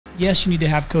yes, you need to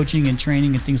have coaching and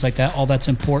training and things like that. All that's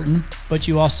important, but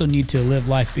you also need to live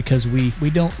life, because we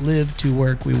don't live to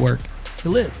work, we work to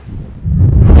live.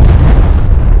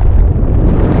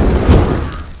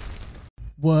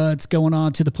 What's going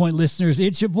on, To The Point listeners?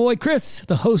 It's your boy Chris,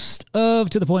 the host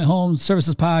of To The Point Home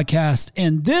Services Podcast,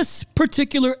 and this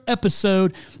particular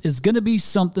episode is going to be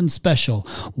something special.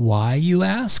 Why, you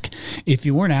ask? If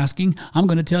you weren't asking, I'm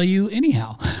going to tell you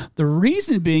anyhow. The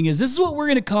reason being is this is what we're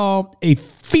going to call a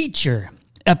feature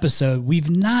episode. We've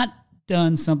not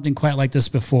done something quite like this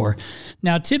before.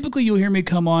 Now, typically you'll hear me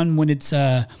come on when it's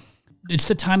the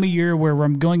time of year where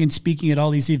I'm going and speaking at all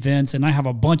these events, and I have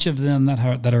a bunch of them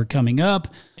that are coming up,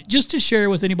 just to share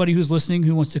with anybody who's listening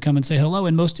who wants to come and say hello,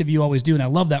 and most of you always do, and I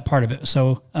love that part of it.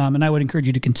 So, and I would encourage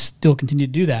you to still continue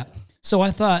to do that. So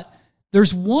I thought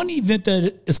there's one event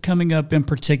that is coming up in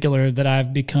particular that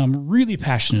I've become really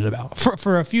passionate about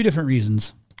for a few different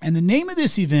reasons. And the name of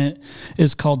this event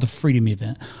is called the Freedom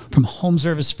Event. From Home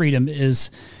Service Freedom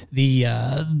is the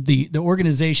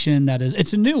organization that is,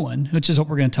 it's a new one, which is what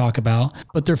we're going to talk about,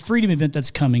 but their Freedom Event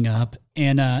that's coming up.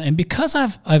 And because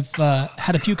I've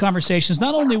had a few conversations,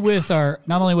 not only with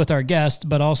our guest,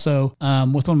 but also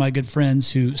with one of my good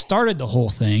friends who started the whole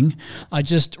thing, I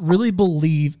just really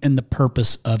believe in the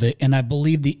purpose of it. And I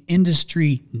believe the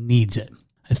industry needs it.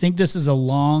 I think this is a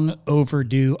long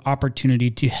overdue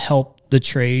opportunity to help the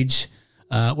trades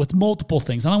with multiple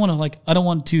things. I don't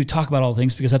want to talk about all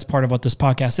things because that's part of what this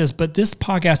podcast is, but this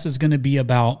podcast is going to be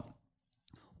about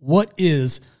what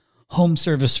is home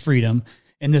service freedom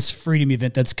and this Freedom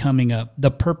Event that's coming up,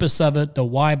 the purpose of it, the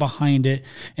why behind it,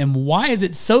 and why is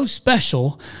it so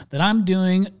special that I'm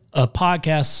doing a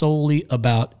podcast solely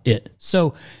about it.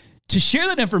 So to share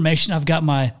that information, I've got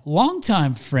my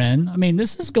longtime friend. I mean,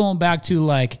 this is going back to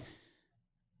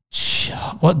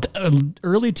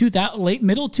early 2000,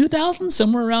 middle 2000s,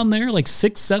 somewhere around there, like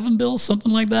 6, 7 bills,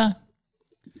 something like that.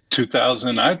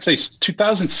 2000, I'd say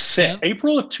 2006,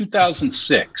 April of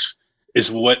 2006 is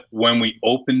when we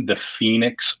opened the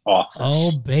Phoenix office.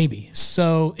 Oh, baby.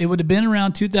 So it would have been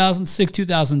around 2006,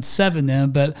 2007 then,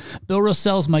 but Bill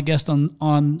Rossell's my guest on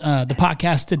the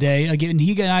podcast today. Again,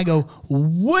 he and I go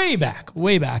way back.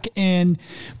 And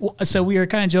so we were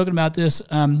kind of joking about this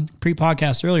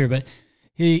pre-podcast earlier, but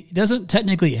he doesn't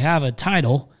technically have a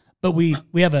title, but we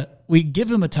give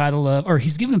him a title of, or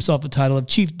he's given himself a title of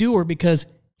Chief Doer, because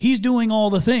he's doing all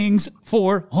the things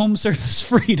for home service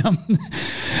freedom.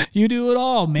 You do it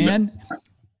all, man.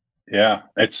 Yeah,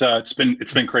 it's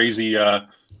been crazy.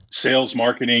 Sales,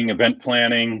 marketing, event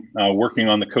planning, working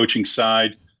on the coaching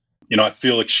side. I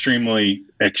feel extremely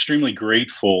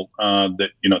grateful that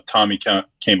Tommy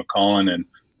came a calling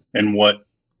and what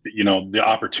the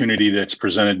opportunity that's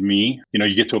presented me.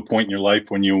 You get to a point in your life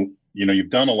when you've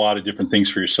done a lot of different things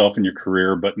for yourself in your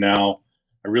career, but now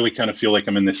I really kind of feel like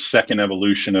I'm in this second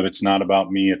evolution of it's not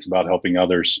about me, it's about helping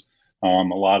others. A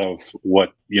lot of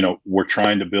what we're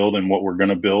trying to build and what we're going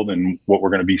to build and what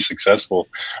we're going to be successful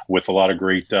with, a lot of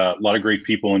great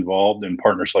people involved and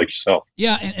partners like yourself.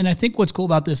 Yeah, and I think what's cool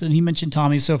about this, and he mentioned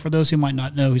Tommy. So for those who might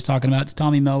not know who he's talking about, it's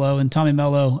Tommy Mello, and Tommy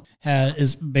Mello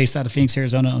is based out of Phoenix,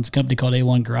 Arizona. Owns a company called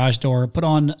A1 Garage Door.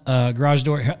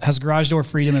 Has garage door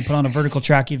freedom, and put on a vertical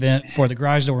track event for the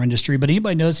garage door industry. But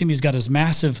anybody knows him, he's got his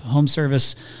massive home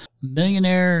service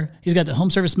millionaire. He's got the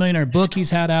Home Service Millionaire book he's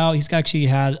had out. He's actually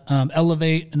had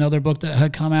Elevate, another book that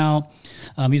had come out.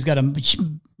 He's got a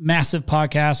massive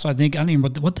podcast. So I don't even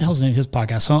what the hell's the name of his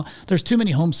podcast? Huh? There's too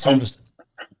many home service.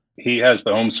 He has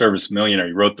the Home Service Millionaire.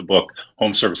 He wrote the book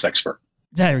Home Service Expert.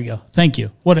 There we go. Thank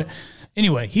you.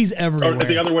 Anyway, he's everywhere. Oh,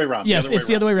 the other way around. Yes, it's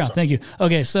the other way around. Thank you.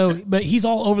 Okay, but he's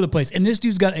all over the place, and this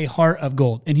dude's got a heart of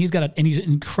gold, and he's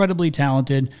incredibly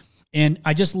talented. And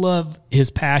I just love his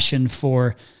passion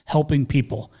for helping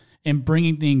people and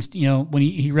bringing things, when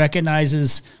he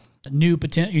recognizes new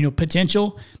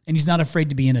potential, and he's not afraid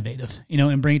to be innovative,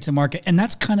 and bring it to market. And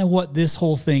that's kind of what this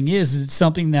whole thing is. It's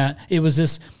something that it was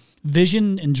this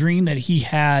vision and dream that he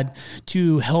had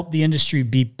to help the industry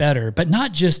be better, but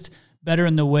not just better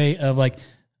in the way of like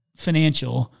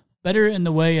financial, better in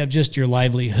the way of just your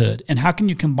livelihood. And how can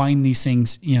you combine these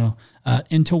things,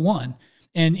 into one?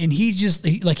 And he's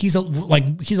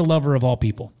a lover of all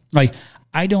people. Like,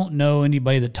 I don't know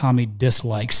anybody that Tommy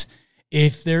dislikes.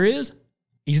 If there is,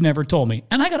 he's never told me.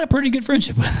 And I got a pretty good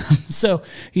friendship with him. So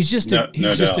he's just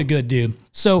a good dude.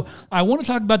 So I want to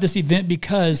talk about this event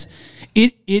because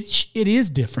it is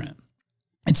different.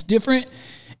 It's different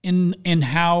in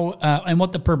how and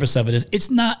what the purpose of it is.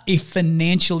 It's not a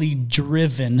financially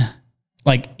driven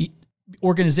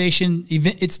organization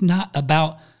event. It's not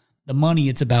about the money.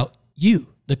 It's about you,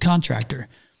 the contractor,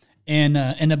 and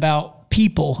about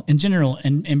people in general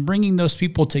and bringing those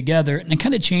people together and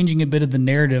kind of changing a bit of the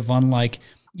narrative on like,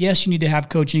 yes, you need to have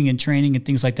coaching and training and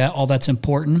things like that. All that's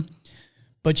important,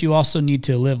 but you also need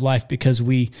to live life because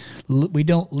we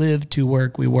don't live to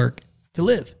work. We work to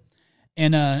live.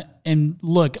 And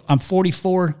look, I'm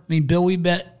 44. I mean, Bill, we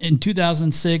met in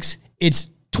 2006. It's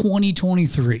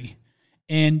 2023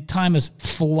 and time is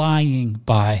flying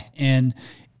by. And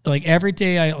like every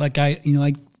day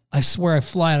I swear I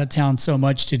fly out of town so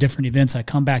much to different events. I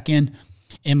come back in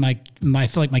and I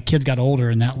feel like my kids got older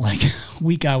in that like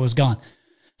week I was gone.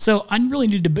 So I really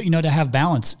need to, to have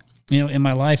balance, in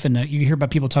my life. And you hear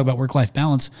about people talk about work-life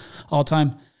balance all the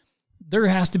time. There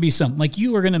has to be some, like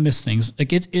you are going to miss things.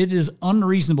 Like it is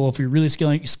unreasonable if you're really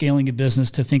scaling a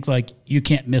business to think like you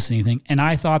can't miss anything. And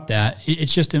I thought that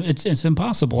it's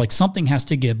impossible. Like something has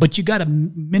to give, but you got to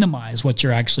minimize what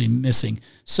you're actually missing.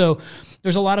 So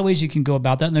there's a lot of ways you can go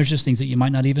about that. And there's just things that you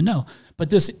might not even know, but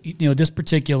this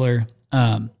particular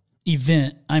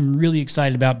event, I'm really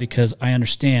excited about because I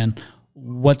understand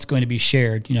what's going to be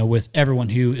shared, with everyone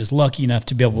who is lucky enough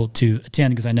to be able to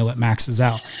attend, because I know it maxes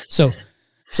out.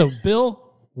 So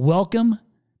Bill, welcome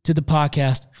to the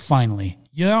podcast. Finally,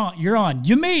 you're on.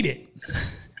 You made it.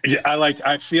 Yeah,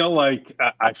 I feel like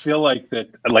that.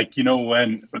 Like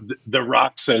when the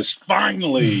Rock says,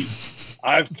 "Finally,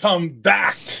 I've come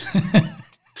back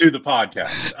to the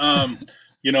podcast."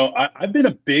 I've been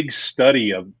a big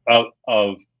study of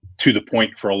To the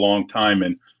Point for a long time,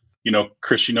 and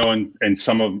Chris, and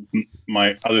some of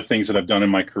my other things that I've done in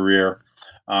my career.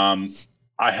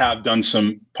 I have done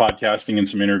some podcasting and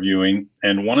some interviewing.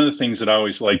 And one of the things that I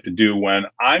always like to do when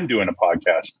I'm doing a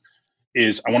podcast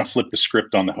is I want to flip the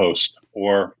script on the host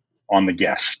or on the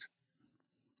guest.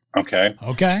 Okay.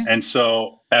 And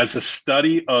so as a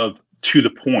study of To the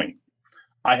Point,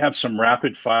 I have some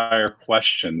rapid fire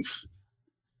questions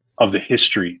of the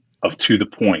history of To the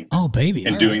Point. Oh, baby.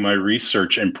 And doing my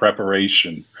research and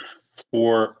preparation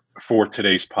for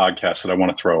today's podcast that I want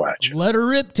to throw at you. Let her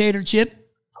rip, Tater Chip.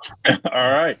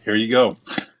 All right, here you go.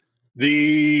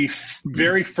 The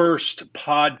very first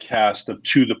podcast of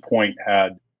To the Point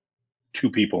had two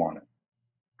people on it.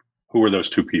 Who were those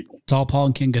two people? Tall Paul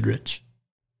and Ken Goodrich.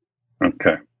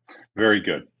 Okay, very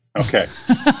good. Okay.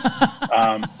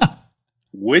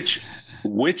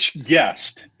 Which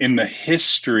guest in the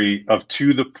history of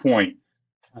To the Point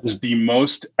has the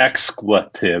most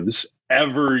expletives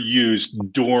ever used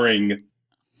during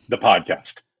the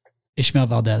podcast? Ishmael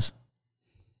Valdez.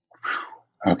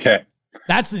 Okay.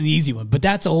 That's an easy one, but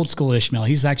that's old school Ishmael.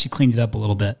 He's actually cleaned it up a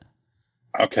little bit.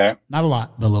 Okay. Not a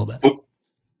lot, but a little bit.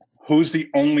 Who's the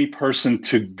only person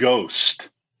to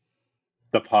ghost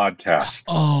the podcast?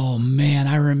 Oh, man,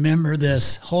 I remember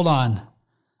this. Hold on.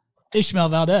 Ishmael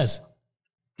Valdez.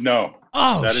 No.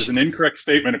 Oh, that is an incorrect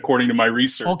statement according to my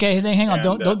research. Okay, hang on.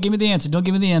 Don't give me the answer. Don't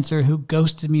give me the answer. Who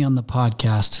ghosted me on the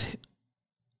podcast?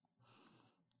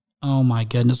 Oh my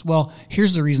goodness. Well,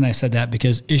 here's the reason I said that,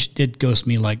 because Ish did ghost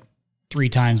me like 3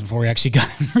 times before we actually got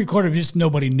recorded. Just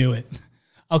nobody knew it.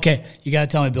 Okay, you got to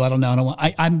tell me, Bill. I don't know.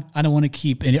 I don't want to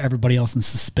keep everybody else in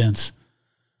suspense.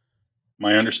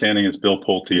 My understanding is Bill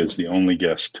Pulte is the only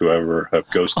guest to ever have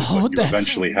ghosted. You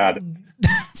eventually had,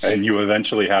 and you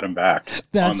eventually had him back on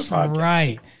the podcast.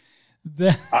 Right.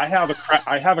 I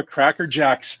have a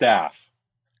crackerjack staff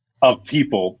of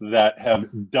people that have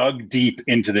dug deep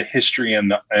into the history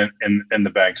and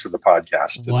the banks of the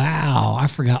podcast. Wow, I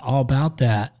forgot all about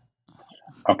that.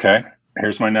 Okay,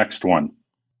 here's my next one.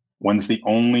 When's the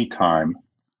only time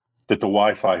that the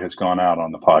Wi-Fi has gone out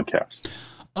on the podcast?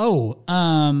 Oh,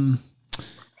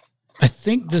 I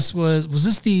think this was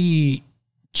this the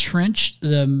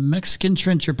Mexican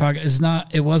Trencher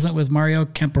podcast? It wasn't with Mario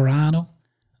Camperano.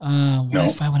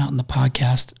 Wi-Fi went out on the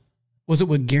podcast. Was it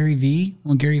with Gary V?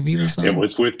 When Gary V was on? It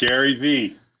was with Gary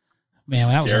V. Man,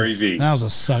 that was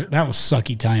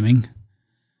sucky timing.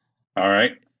 All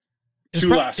right. It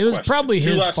was probably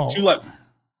his fault.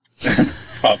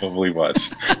 Probably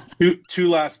was. two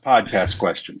last podcast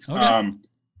questions. Okay.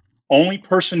 Only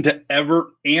person to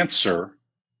ever answer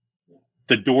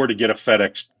the door to get a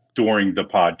FedEx during the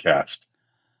podcast.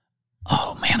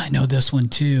 Oh man, I know this one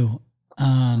too.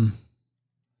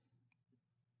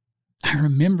 I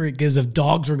remember it because of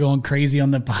dogs were going crazy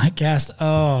on the podcast.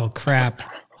 Oh crap.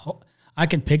 I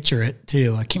can picture it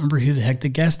too. I can't remember who the heck the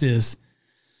guest is.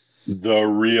 The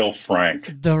real Frank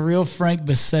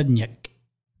Besednik.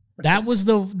 That was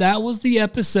the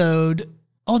episode.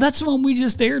 Oh, that's the one we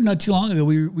just aired not too long ago.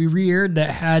 We re-aired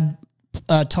that had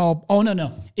Tall. Oh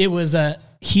no. It was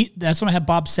that's when I had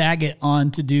Bob Saget on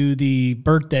to do the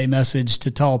birthday message to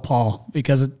Tall Paul,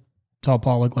 because Tall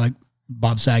Paul looked like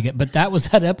Bob Saget, but that was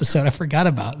that episode. I forgot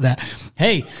about that.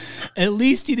 Hey, at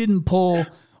least he didn't pull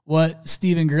what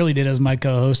Stephen Gurley did as my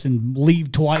co-host and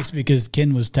leave twice because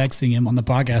Ken was texting him on the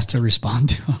podcast to respond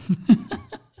to him.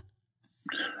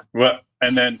 Well,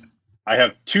 and then I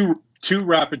have two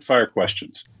rapid fire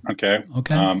questions. Okay.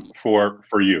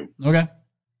 For you. Okay.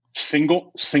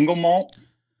 Single malt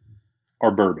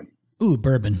or bourbon? Ooh,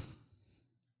 bourbon.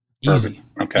 Easy.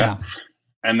 Okay. Yeah.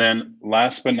 And then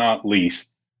last but not least,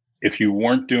 if you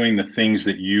weren't doing the things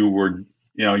that you were,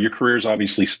 your career's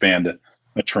obviously spanned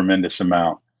a tremendous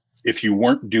amount. If you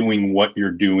weren't doing what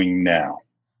you're doing now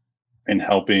and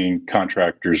helping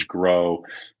contractors grow,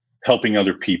 helping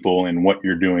other people in what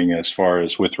you're doing as far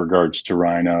as with regards to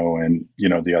Rhino and,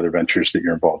 the other ventures that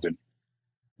you're involved in,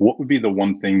 what would be the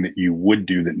one thing that you would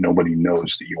do that nobody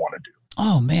knows that you want to do?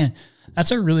 Oh, man.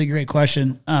 That's a really great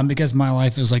question because my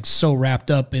life is like so wrapped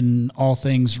up in all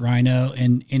things Rhino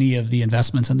and any of the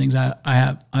investments and things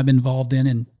I'm involved in.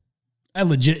 And I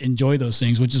legit enjoy those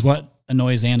things, which is what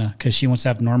annoys Anna because she wants to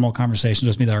have normal conversations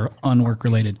with me that are unwork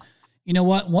related. You know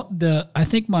what? I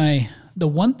think the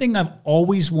one thing I've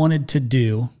always wanted to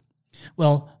do,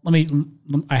 well,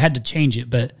 I had to change it,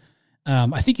 but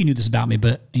I think you knew this about me,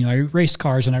 but I raced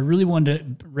cars and I really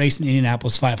wanted to race in the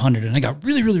Indianapolis 500 and I got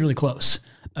really, really, really close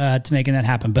to making that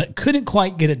happen, but couldn't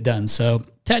quite get it done. So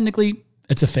technically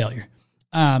it's a failure.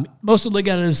 Most of the league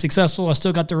out is successful. I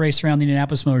still got to race around the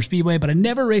Indianapolis Motor Speedway, but I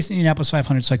never raced the Indianapolis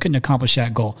 500, so I couldn't accomplish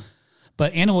that goal.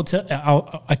 But Anna will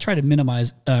tell, I try to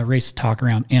minimize race talk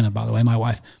around Anna, by the way, my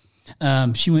wife.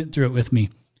 She went through it with me,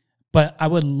 but I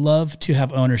would love to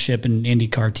have ownership in an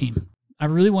IndyCar team. I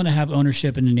really want to have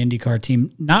ownership in an IndyCar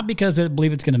team, not because I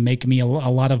believe it's going to make me a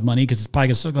lot of money, because it's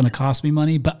probably still going to cost me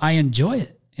money, but I enjoy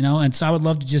it, and so I would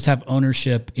love to just have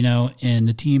ownership, in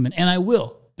the team. And I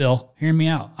will, Bill, hear me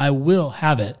out. I will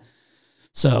have it.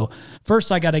 So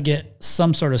first I got to get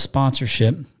some sort of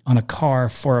sponsorship on a car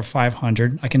for a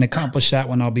 500. I can accomplish that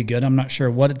when I'll be good. I'm not sure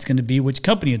what it's going to be, which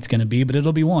company it's going to be, but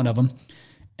it'll be one of them.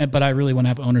 But I really want to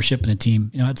have ownership in a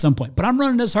team, at some point. But I'm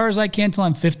running as hard as I can till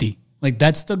I'm 50. Like,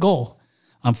 that's the goal.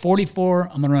 I'm 44.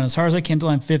 I'm going to run as hard as I can till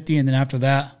I'm 50. And then after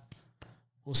that,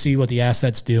 we'll see what the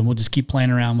assets do. And we'll just keep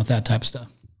playing around with that type of stuff.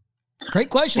 Great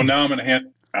question. Well, now I'm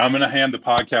going to hand the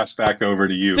podcast back over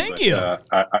to you. Thank you.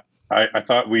 I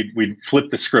thought we'd flip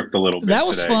the script a little bit. That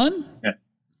was today. Fun.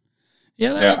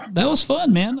 Yeah, that was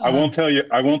fun, man. I won't tell you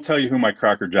who my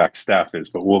Cracker Jack staff is,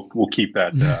 but we'll keep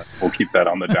that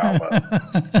on the down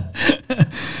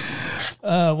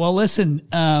low. Well, listen,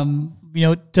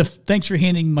 thanks for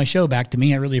handing my show back to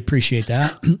me. I really appreciate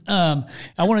that.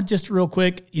 I want to just real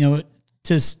quick, to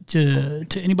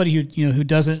anybody who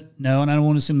doesn't know, and I don't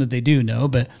want to assume that they do know,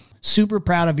 but super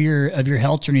proud of your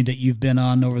health journey that you've been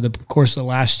on over the course of the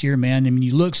last year, man. I mean,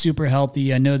 you look super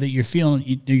healthy. I know that you're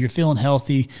feeling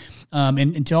healthy.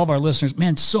 And to all of our listeners,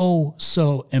 man, so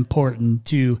important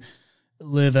to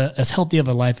live as healthy of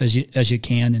a life as you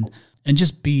can, and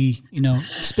just be,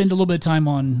 spend a little bit of time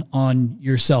on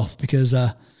yourself, because,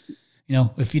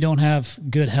 if you don't have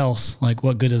good health, like,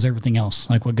 what good is everything else?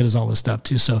 Like, what good is all this stuff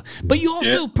too? So, but you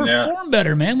also perform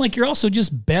better, man. Like, you're also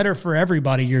just better for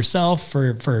everybody, yourself,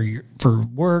 for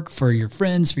work, for your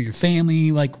friends, for your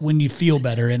family, like, when you feel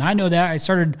better. And I know that I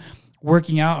started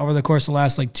working out over the course of the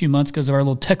last 2 months because of our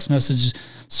little text message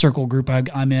circle group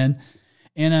I'm in.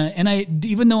 And I,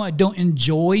 even though I don't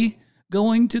enjoy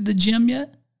going to the gym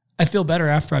yet, I feel better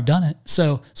after I've done it.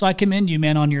 So I commend you,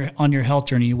 man, on your health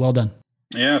journey. Well done.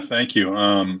 Yeah, thank you.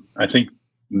 I think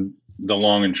the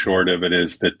long and short of it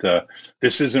is that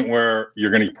this isn't where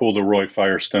you're going to pull the Roy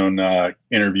Firestone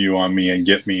interview on me and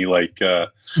get me like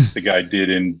the guy did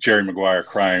in Jerry Maguire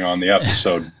crying on the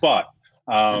episode. But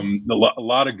a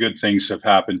lot of good things have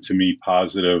happened to me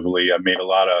positively. I've made a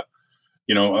lot of,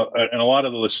 and a lot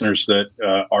of the listeners that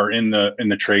are in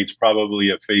the trades probably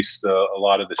have faced a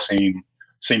lot of the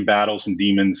same battles and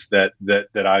demons that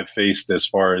I've faced, as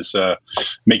far as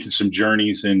making some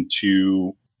journeys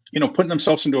into, putting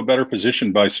themselves into a better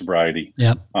position by sobriety.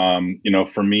 Yeah.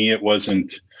 For me, it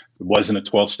wasn't a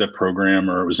 12-step program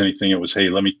or it was anything. It was, hey,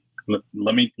 let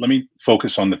me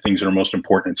focus on the things that are most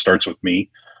important. It starts with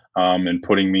me, and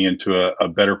putting me into a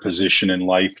better position in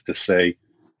life to say,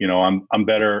 I'm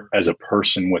better as a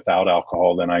person without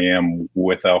alcohol than I am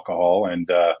with alcohol. And,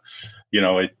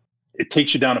 it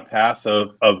takes you down a path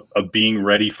of being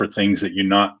ready for things that you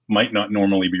might not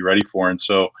normally be ready for. And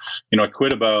so, I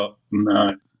quit about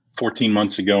 14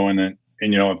 months ago, and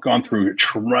I've gone through a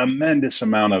tremendous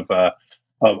amount of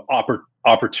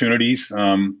opportunities.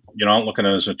 I don't look at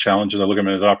it as challenges. I look at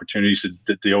them as opportunities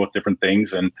to deal with different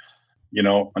things. And,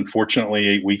 unfortunately,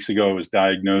 8 weeks ago, I was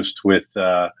diagnosed with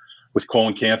with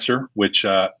colon cancer, which,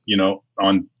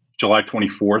 on July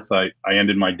 24th, I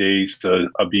ended my days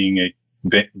of being a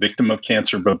victim of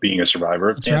cancer, but being a survivor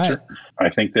of cancer. Right. I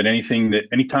think that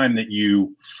anytime that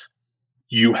you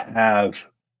have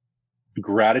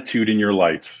gratitude in your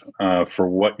life for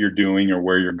what you're doing or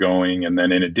where you're going, and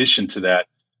then in addition to that,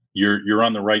 you're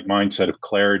on the right mindset of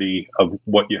clarity of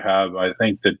what you have, I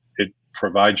think that it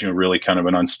provides you really kind of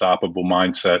an unstoppable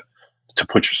mindset to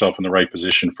put yourself in the right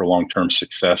position for long-term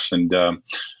success. And,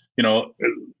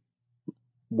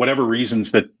 whatever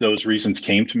reasons that those reasons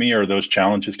came to me or those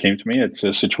challenges came to me, it's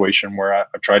a situation where I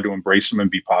tried to embrace them and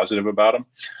be positive about them.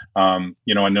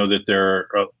 I know that there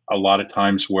are a lot of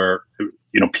times where,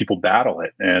 people battle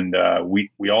it, and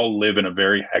we all live in a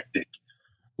very hectic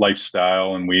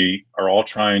lifestyle, and we are all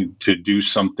trying to do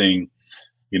something,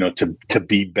 to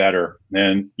be better.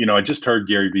 And, I just heard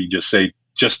Gary Vee just say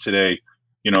just today,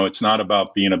 it's not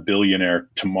about being a billionaire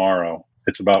tomorrow.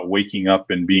 It's about waking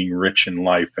up and being rich in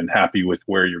life and happy with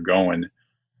where you're going.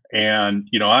 And,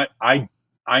 I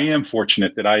am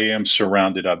fortunate that I am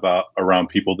surrounded around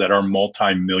people that are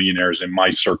multimillionaires in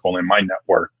my circle, in my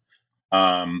network.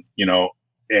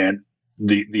 And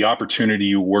the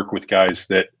opportunity to work with guys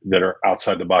that are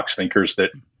outside the box thinkers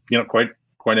that,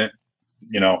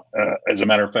 as a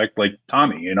matter of fact, like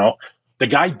Tommy, the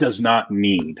guy does not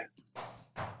need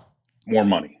more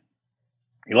money.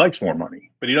 He likes more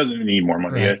money, but he doesn't need more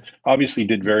money. Right. He obviously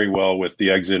did very well with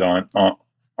the exit on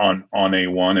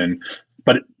A1,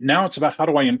 but now it's about how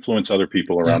do I influence other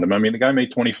people around him. I mean, the guy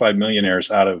made 25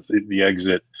 millionaires out of the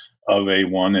exit of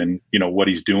A1 and, what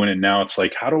he's doing. And now it's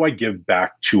like, how do I give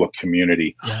back to a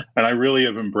community? Yeah. And I really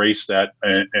have embraced that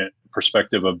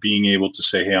perspective of being able to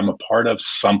say, hey, I'm a part of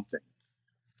something,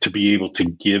 to be able to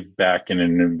give back in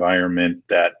an environment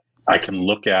that I can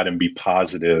look at and be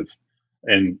positive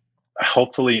and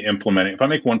hopefully implementing. If I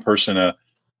make one person a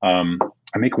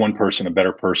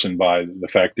better person by the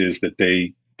fact is that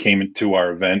they came into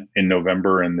our event in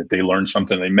November and that they learned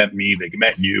something. They met me, they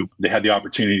met you, they had the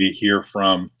opportunity to hear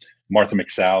from Martha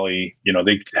McSally.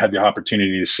 They had the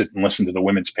opportunity to sit and listen to the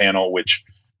women's panel, which,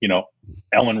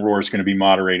 Ellen Rohr is going to be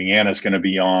moderating, Anna's going to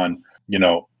be on,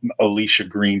 Alicia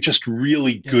Green, just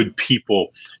really good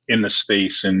people in the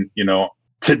space. And,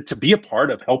 to be a part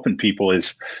of helping people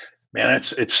is, man,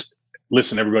 it's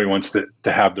listen, everybody wants to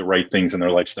have the right things in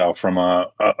their lifestyle from a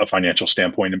financial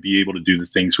standpoint and be able to do the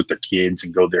things with their kids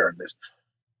and go there and this.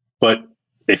 But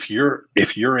if you're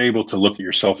able to look at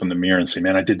yourself in the mirror and say,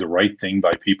 man, I did the right thing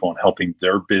by people and helping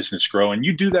their business grow, and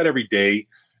you do that every day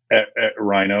at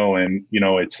Rhino, and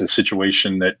it's a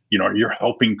situation that you're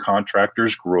helping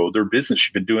contractors grow their business.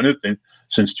 You've been doing it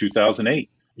since 2008.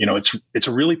 It's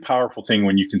a really powerful thing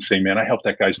when you can say, man, I helped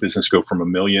that guy's business go from $1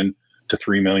 million to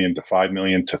 3 million to 5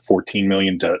 million to 14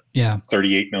 million to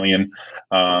 38 million.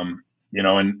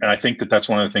 And I think that that's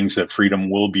one of the things that Freedom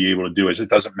will be able to do is it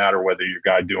doesn't matter whether you're a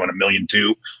guy doing $1.2 million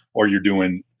or you're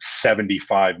doing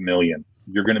 75 million.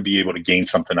 You're going to be able to gain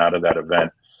something out of that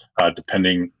event,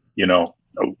 depending,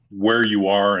 where you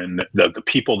are and the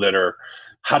people that are,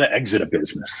 how to exit a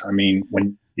business. I mean,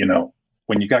 when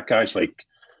you got guys like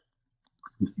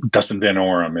Dustin Van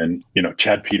Orem and,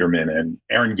 Chad Peterman and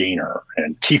Aaron Gaynor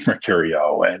and Keith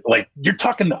Mercurio, and like, you're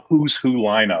talking the who's who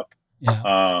lineup,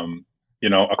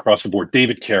 across the board,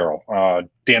 David Carroll,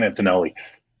 Dan Antonelli,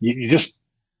 you just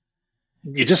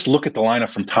look at the lineup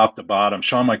from top to bottom,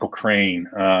 Sean Michael Crane,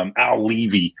 Al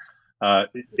Levy,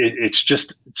 it's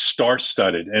just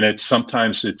star-studded. And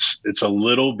sometimes it's a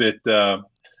little bit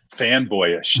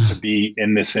fanboyish to be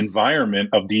in this environment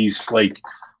of these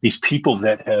people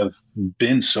that have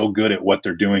been so good at what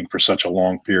they're doing for such a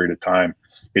long period of time.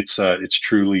 It's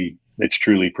truly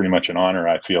pretty much an honor,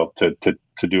 I feel, to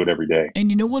do it every day.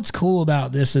 And what's cool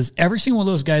about this is every single one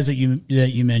of those guys that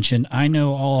you mentioned, I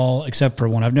know all except for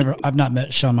one. I've not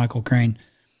met Sean Michael Crane.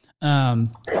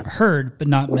 Heard but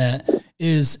not met.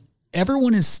 Is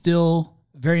everyone is still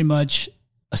very much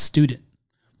a student.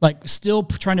 Like still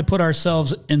trying to put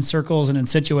ourselves in circles and in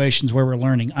situations where we're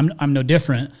learning. I'm no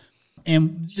different.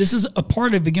 And this is a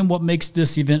part of, again, what makes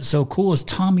this event so cool is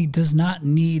Tommy does not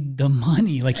need the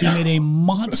money. Like he made a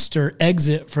monster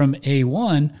exit from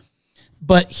A1,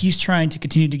 but he's trying to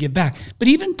continue to give back. But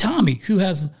even Tommy, who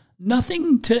has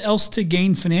nothing else to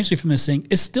gain financially from this thing,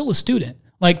 is still a student.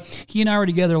 Like he and I were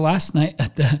together last night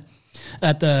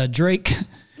at the Drake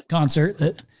concert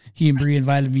that he and Bree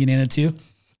invited me and Anna to.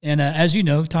 And as you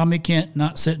know, Tommy can't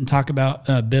not sit and talk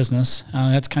about business.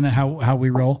 That's kind of how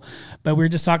we roll. But we were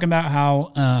just talking about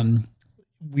how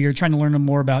we are trying to learn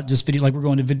more about just video. Like we're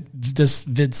going to this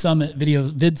vid summit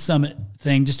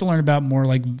thing just to learn about more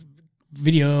like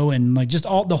video and like just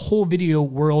all the whole video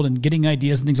world and getting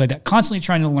ideas and things like that, constantly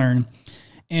trying to learn.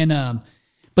 And,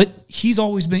 but he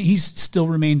still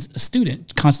remains a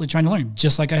student, constantly trying to learn,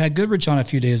 just like I had Goodrich on a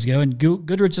few days ago. And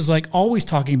Goodrich is like always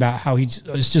talking about how he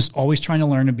is just always trying to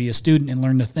learn and be a student and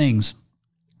learn the things.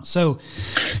 So,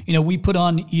 we put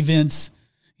on events.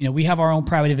 We have our own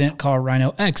private event called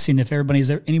Rhino X. And if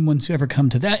anyone's ever come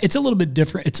to that, it's a little bit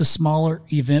different. It's a smaller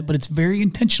event, but it's very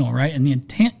intentional, right? And the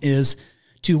intent is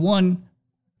to, one,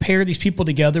 pair these people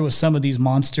together with some of these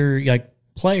monster like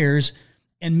players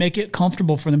and make it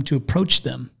comfortable for them to approach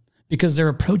them because they're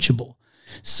approachable.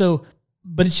 So,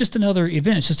 but it's just another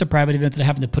event. It's just a private event that I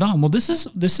happen to put on. Well, this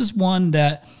is one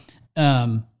that,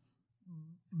 that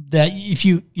if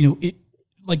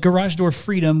like Garage Door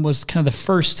Freedom was kind of the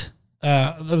first,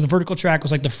 the vertical track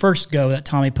was like the first go that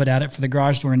Tommy put at it for the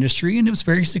garage door industry, and it was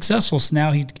very successful. So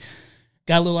now he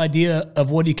got a little idea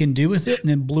of what he can do with it, and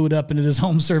then blew it up into this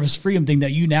home service freedom thing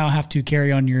that you now have to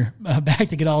carry on your back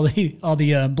to get all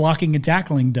the blocking and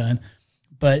tackling done.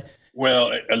 But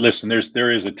well, listen,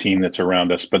 there is a team that's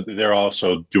around us, but they're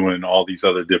also doing all these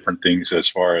other different things as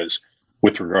far as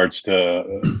with regards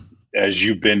to as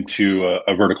you've been to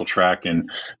a vertical track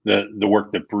and the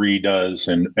work that Bree does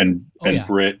and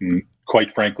Britt, and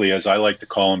quite frankly, as I like to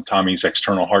call him, Tommy's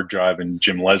external hard drive, and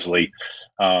Jim Leslie.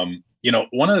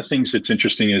 One of the things that's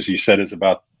interesting, as you said, is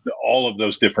about all of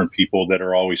those different people that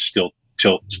are always still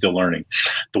learning.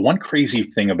 The one crazy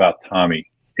thing about Tommy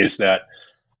is that,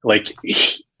 like,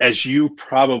 as you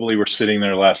probably were sitting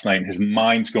there last night, and his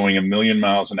mind's going a million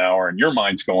miles an hour, and your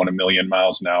mind's going a million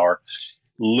miles an hour.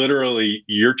 Literally,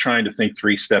 you're trying to think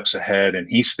 3 steps ahead, and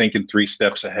he's thinking 3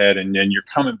 steps ahead, and then you're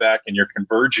coming back and you're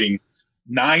converging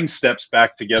 9 steps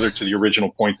back together to the original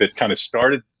point that kind of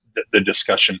started the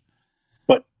discussion.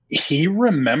 But he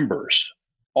remembers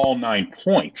all 9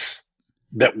 points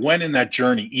that went in that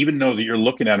journey, even though that you're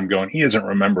looking at him going, he isn't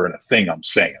remembering a thing I'm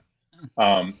saying.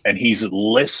 And he's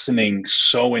listening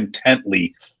so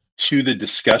intently to the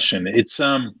discussion. It's,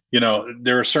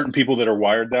 there are certain people that are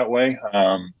wired that way.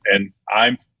 And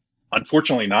I'm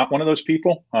unfortunately not one of those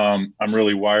people. I'm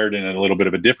really wired in a little bit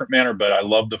of a different manner, but I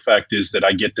love the fact is that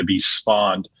I get to be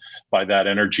spawned by that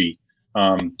energy,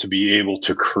 to be able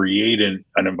to create an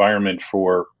environment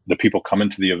for the people coming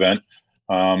to the event.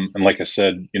 And like I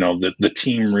said, the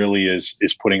team really is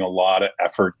putting a lot of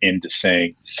effort into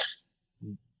saying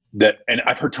that, and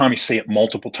I've heard Tommy say it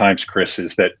multiple times, Chris,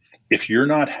 is that if you're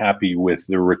not happy with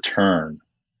the return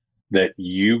that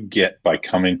you get by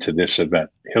coming to this event,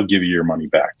 he'll give you your money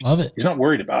back. Love it. He's not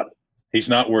worried about it. He's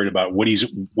not worried about what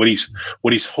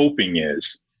he's hoping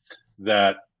is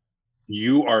that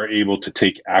you are able to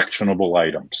take actionable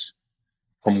items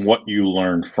from what you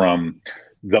learned from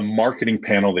the marketing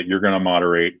panel that you're going to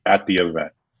moderate at the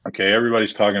event. Okay.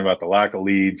 Everybody's talking about the lack of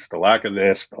leads, the lack of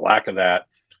this, the lack of that,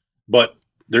 but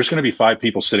there's going to be 5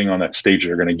 people sitting on that stage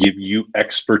that are going to give you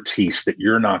expertise that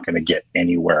you're not going to get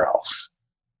anywhere else,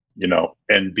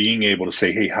 and being able to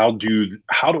say, hey, how do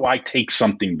I take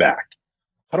something back?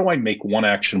 How do I make one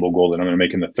actionable goal that I'm going to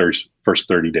make in the first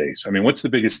 30 days? I mean, what's the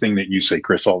biggest thing that you say,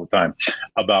 Chris, all the time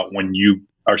about when you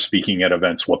are speaking at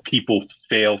events, what people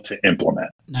fail to implement?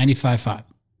 95.5.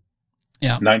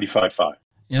 Yeah. 95.5.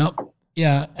 Yep.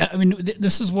 Yeah. I mean,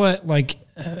 this is what,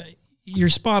 you're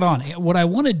spot on. What I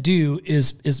want to do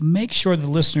is make sure the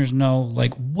listeners know,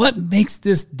 like, what makes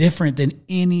this different than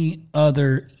any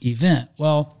other event.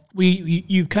 Well,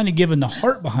 you've kind of given the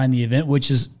heart behind the event, which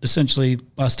is essentially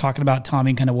us talking about Tommy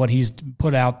and kind of what he's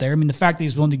put out there. I mean, the fact that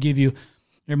he's willing to give you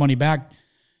your money back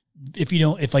if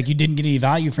you didn't get any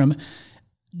value from it,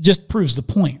 just proves the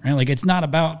point, right? Like, it's not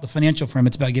about the financial firm,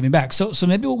 it's about giving back. So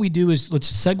maybe what we do is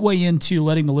let's segue into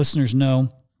letting the listeners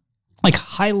know, like,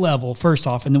 high level first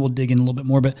off, and then we'll dig in a little bit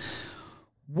more, but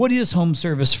what is home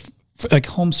service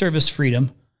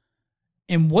freedom,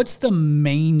 and what's the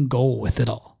main goal with it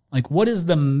all? Like, what's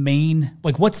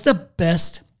the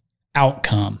best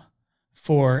outcome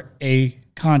for a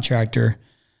contractor,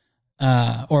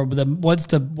 or what's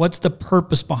the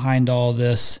purpose behind all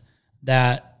this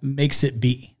that makes it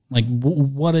be? Like,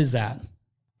 what is that?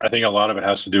 I think a lot of it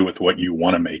has to do with what you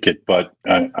want to make it. But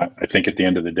I think at the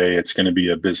end of the day, it's going to be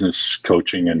a business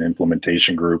coaching and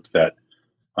implementation group that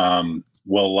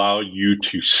will allow you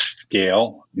to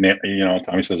scale.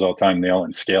 Tommy says all the time, nail it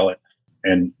and scale it,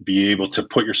 and be able to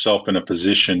put yourself in a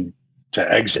position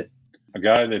to exit. A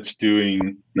guy that's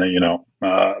doing,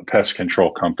 a pest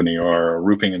control company or a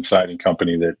roofing and siding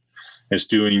company that is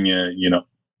doing,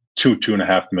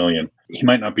 $2.5 million. He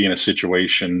might not be in a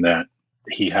situation that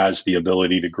he has the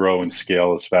ability to grow and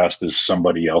scale as fast as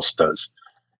somebody else does.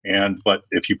 But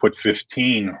if you put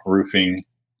 15 roofing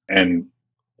and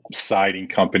siding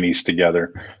companies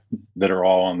together that are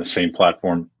all on the same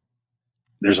platform,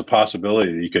 there's a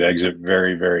possibility that you could exit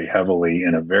very, very heavily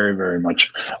in a very, very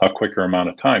much a quicker amount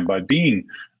of time by being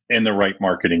in the right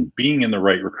marketing, being in the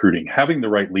right recruiting, having the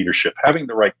right leadership, having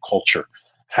the right culture,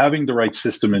 having the right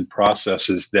system and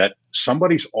processes that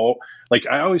somebody's all like,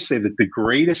 I always say that the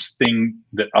greatest thing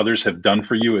that others have done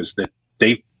for you is that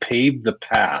they've paved the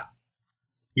path.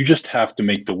 You just have to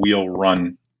make the wheel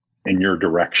run in your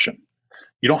direction.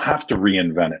 You don't have to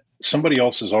reinvent it. Somebody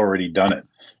else has already done it.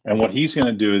 And what he's going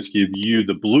to do is give you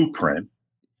the blueprint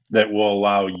that will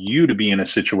allow you to be in a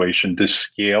situation to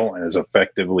scale as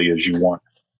effectively as you want.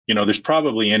 You know, there's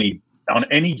probably on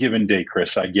any given day,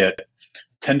 Chris, I get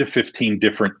 10 to 15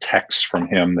 different texts from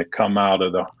him that come out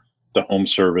of the home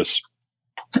service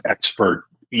expert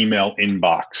email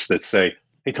inbox that say,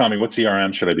 hey, Tommy, what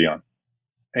CRM should I be on?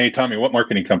 Hey, Tommy, what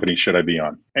marketing company should I be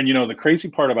on? And, you know, the crazy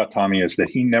part about Tommy is that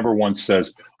he never once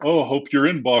says, oh, hope your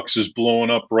inbox is blowing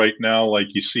up right now, like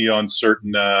you see on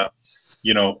certain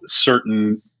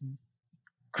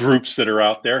groups that are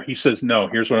out there. He says, no,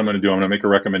 here's what I'm going to do. I'm going to make a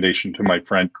recommendation to my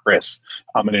friend, Chris.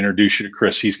 I'm going to introduce you to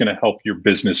Chris. He's going to help your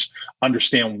business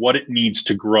understand what it needs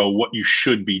to grow, what you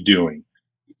should be doing.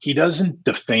 He doesn't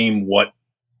defame what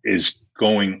is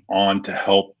going on to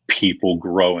help people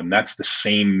grow. And that's the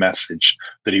same message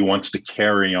that he wants to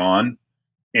carry on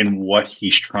in what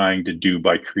he's trying to do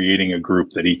by creating a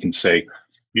group that he can say,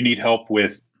 you need help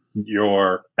with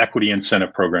your equity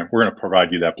incentive program. We're going to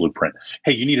provide you that blueprint.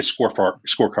 Hey, you need a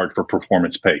scorecard for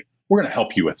performance pay. We're going to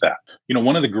help you with that. You know,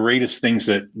 one of the greatest things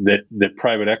that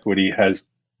private equity has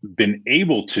been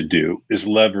able to do is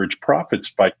leverage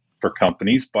profits for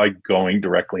companies by going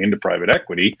directly into private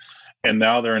equity. And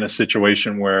now they're in a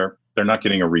situation where they're not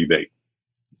getting a rebate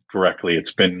directly.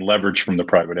 It's been leveraged from the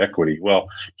private equity. Well,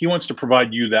 he wants to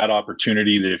provide you that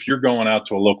opportunity that if you're going out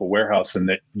to a local warehouse and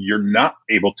that you're not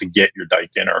able to get your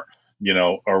Daikin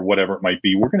or whatever it might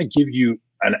be, we're going to give you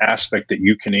an aspect that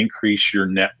you can increase your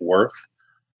net worth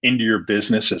into your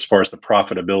business as far as the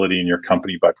profitability in your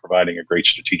company by providing a great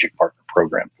strategic partner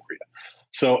program for you.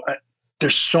 So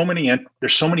there's so many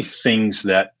things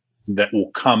that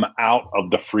will come out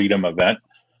of the Freedom event.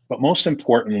 But most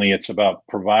importantly, it's about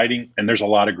providing, and there's a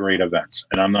lot of great events.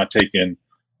 And I'm not taking,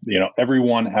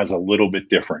 everyone has a little bit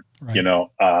different,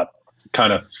 right.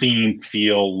 Kind of theme,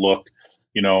 feel, look.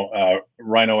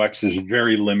 Rhino X is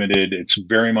very limited. It's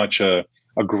very much a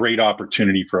great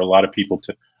opportunity for a lot of people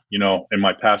to, in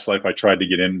my past life, I tried to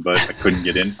get in, but I couldn't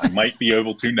get in. I might be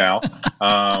able to now,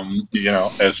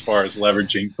 as far as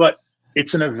leveraging. But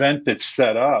it's an event that's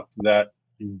set up that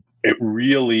it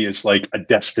really is like a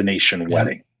destination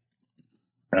wedding.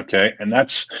 Okay. And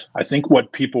that's, I think,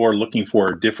 what people are looking for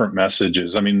are different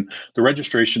messages. I mean, the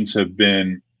registrations have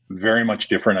been very much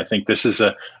different. I think this is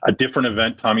a different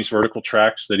event. Tommy's vertical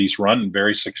tracks that he's run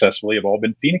very successfully have all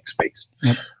been Phoenix based.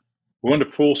 Yep. We wanted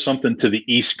to pull something to the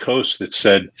East Coast that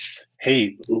said,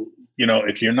 hey,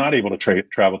 if you're not able to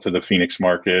travel to the Phoenix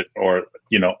market or,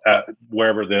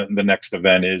 wherever the next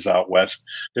event is out West,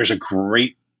 there's a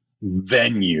great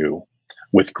venue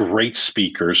with great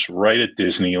speakers right at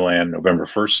Disneyland, November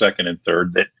 1st, 2nd, and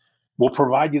 3rd, that will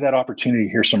provide you that opportunity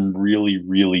to hear some really,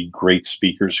 really great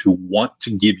speakers who want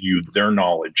to give you their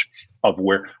knowledge of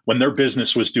when their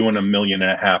business was doing $1.5 million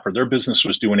or their business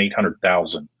was doing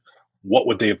 800,000, what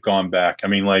would they have gone back? I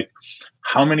mean, like,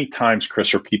 how many times,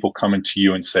 Chris, are people coming to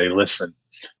you and say, listen,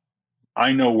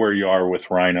 I know where you are with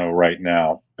Rhino right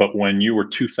now, but when you were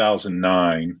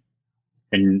 2009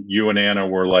 and you and Anna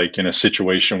were like in a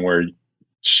situation where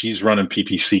she's running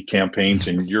PPC campaigns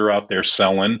and you're out there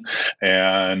selling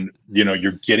and,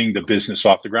 you're getting the business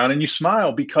off the ground, and you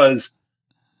smile because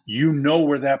you know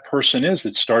where that person is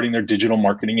that's starting their digital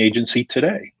marketing agency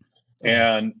today.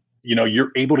 And,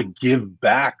 you're able to give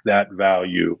back that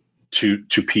value to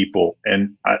people.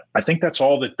 And I think that's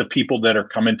all that the people that are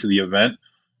coming to the event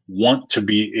want to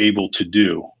be able to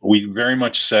do. We very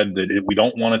much said that we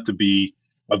don't want it to be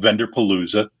a vendor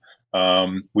palooza.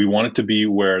 We want it to be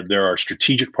where there are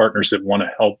strategic partners that want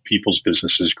to help people's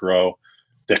businesses grow,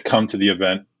 that come to the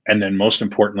event. And then most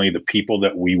importantly, the people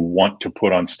that we want to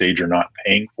put on stage are not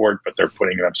paying for it, but they're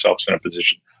putting themselves in a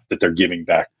position that they're giving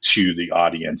back to the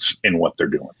audience in what they're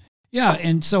doing. Yeah.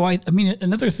 And so, I mean,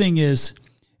 another thing is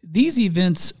these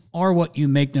events are what you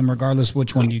make them regardless of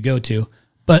which one you go to.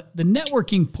 But the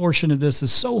networking portion of this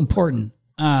is so important,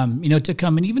 to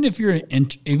come. And even if you're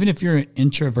an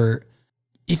introvert,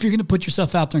 if you're going to put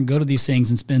yourself out there and go to these things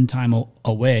and spend time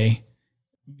away,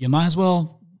 you might as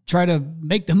well try to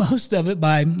make the most of it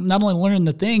by not only learning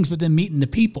the things, but then meeting the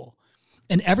people.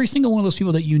 And every single one of those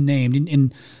people that you named,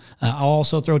 and I'll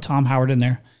also throw Tom Howard in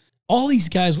there, all these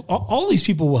guys, all these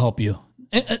people will help you.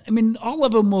 I mean, all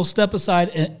of them will step aside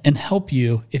and help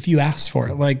you if you ask for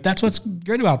it. Like, that's what's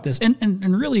great about this.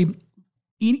 And really,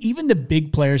 even the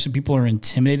big players who people are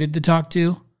intimidated to talk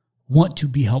to want to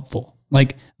be helpful.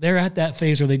 Like, they're at that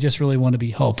phase where they just really want to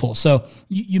be helpful. So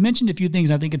you mentioned a few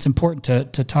things I think it's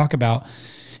important to talk about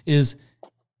is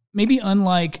maybe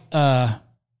unlike,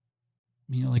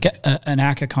 like an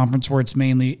ACA conference where it's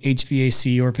mainly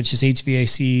HVAC, or if it's just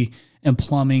HVAC and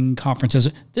plumbing conferences,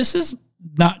 this is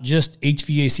not just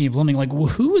HVAC and plumbing. Like,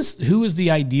 who is the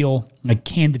ideal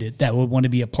candidate that would want to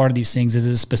be a part of these things? Is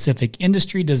it a specific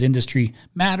industry? Does industry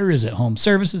matter? Is it home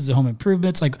services? Is it home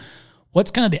improvements? Like, what's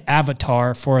kind of the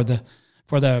avatar for the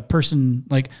person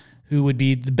like who would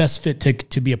be the best fit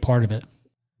to be a part of it?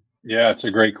 Yeah, it's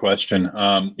a great question.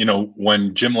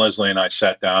 When Jim Leslie and I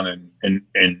sat down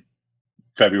in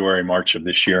February, March of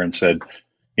this year and said,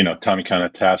 Tommy kind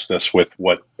of tasked us with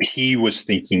what he was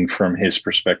thinking from his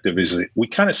perspective, is we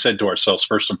kind of said to ourselves,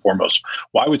 first and foremost,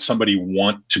 why would somebody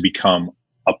want to become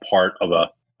a part of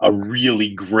a really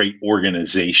great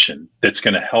organization that's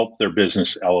going to help their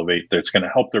business elevate, that's going to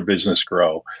help their business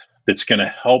grow, that's going to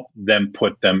help them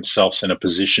put themselves in a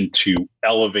position to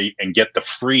elevate and get the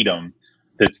freedom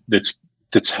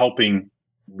that's helping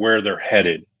where they're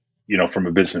headed, from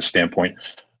a business standpoint?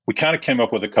 We kind of came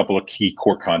up with a couple of key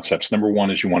core concepts. Number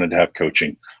one is you wanted to have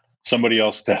coaching, somebody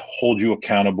else to hold you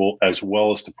accountable, as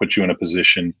well as to put you in a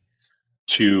position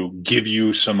to give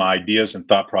you some ideas and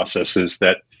thought processes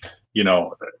that,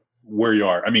 where you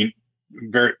are. I mean,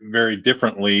 very, very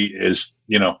differently is,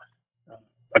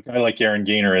 a guy like Aaron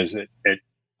Gaynor is at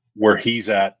where he's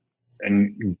at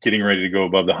and getting ready to go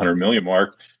above the 100 million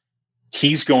mark.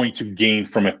 He's going to gain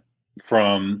from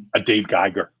a Dave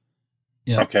Geiger.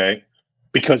 Yeah. Okay.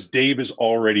 Because Dave is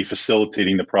already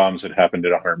facilitating the problems that happened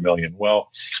at 100 million. Well,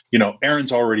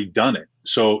 Aaron's already done it.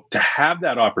 So to have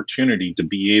that opportunity to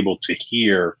be able to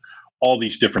hear all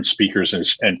these different speakers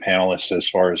and panelists as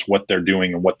far as what they're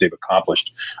doing and what they've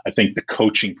accomplished, I think the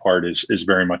coaching part is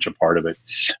very much a part of it.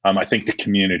 I think the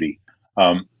community.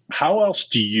 How else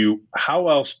do you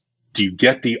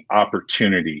get the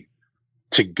opportunity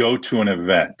to go to an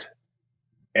event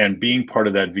and being part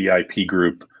of that VIP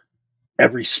group?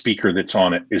 Every speaker that's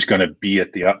on it is going to be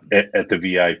at the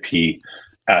VIP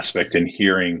aspect and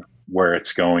hearing where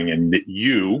it's going. And that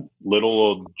you, little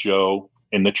old Joe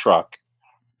in the truck,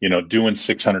 doing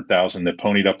 600,000 that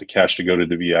ponied up the cash to go to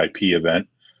the VIP event,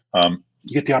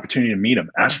 you get the opportunity to meet them,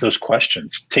 ask those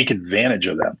questions, take advantage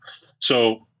of them.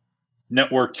 So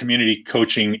network, community,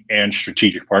 coaching, and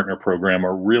strategic partner program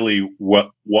are really what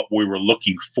we were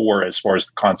looking for as far as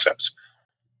the concepts.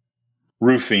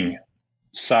 Roofing,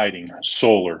 siding,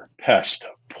 solar, pest,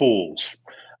 pools,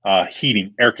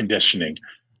 heating, air conditioning.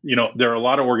 There are a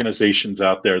lot of organizations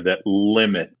out there that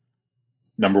limit,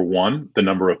 number one, the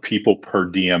number of people per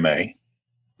DMA.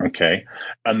 Okay.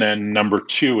 And then number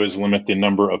two is limit the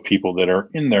number of people that are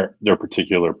in their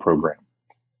particular program.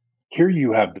 Here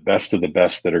you have the best of the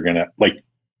best that are going to,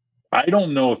 I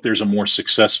don't know if there's a more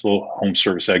successful home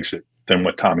service exit than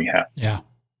what Tommy had. Yeah.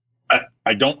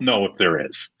 I don't know if there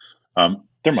is.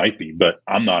 There might be, but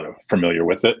I'm not familiar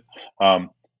with it.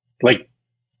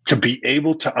 To be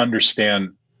able to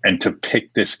understand and to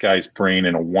pick this guy's brain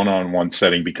in a one-on-one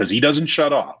setting, because he doesn't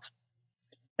shut off.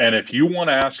 And if you want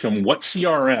to ask him what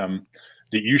CRM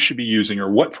that you should be using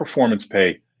or what performance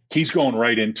pay, he's going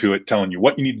right into it, telling you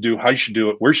what you need to do, how you should do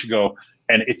it, where you should go.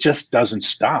 And it just doesn't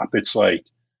stop. It's like,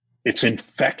 it's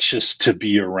infectious to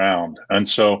be around. And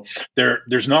so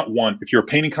there's not one. If you're a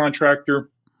painting contractor,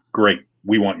 great.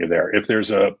 We want you there. If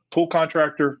there's a pool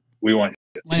contractor, we want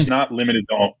you. It's not limited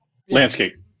to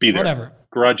landscape. Be there. Whatever.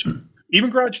 Garage,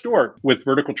 even garage door with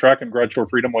Vertical Track and Garage Door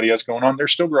Freedom, what he has going on,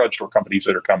 there's still garage door companies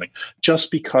that are coming just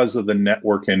because of the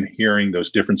network and hearing those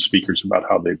different speakers about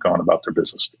how they've gone about their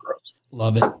business to grow.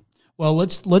 Love it. Well,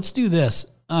 let's do this.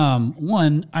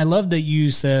 One, I love that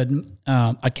you said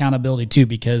accountability too,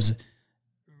 because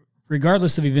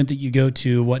regardless of the event that you go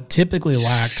to, what typically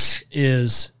lacks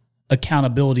is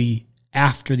accountability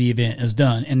after the event is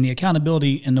done. And the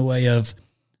accountability in the way of,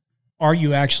 are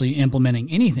you actually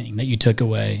implementing anything that you took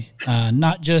away?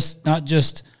 Not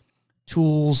just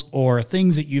tools or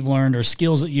things that you've learned or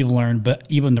skills that you've learned, but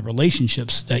even the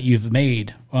relationships that you've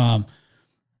made.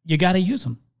 You got to use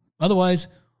them. Otherwise,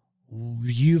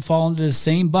 you fall into the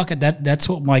same bucket. That's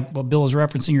what Bill was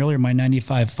referencing earlier. My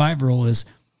 95-5 rule is,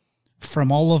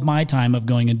 from all of my time of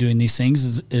going and doing these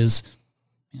things, is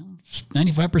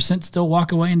 95% still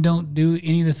walk away and don't do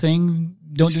anything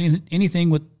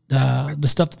with the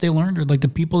stuff that they learned or like the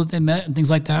people that they met and things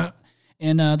like that.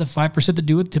 And the 5% that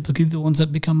do it, typically the ones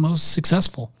that become most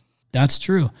successful. That's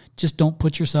true. Just don't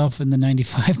put yourself in the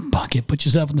 95 bucket. Put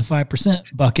yourself in the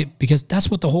 5% bucket, because that's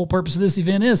what the whole purpose of this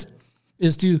event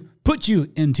is to put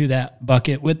you into that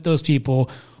bucket with those people,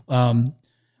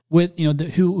 with, you know,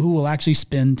 who will actually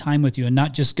spend time with you and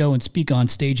not just go and speak on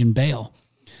stage and bail,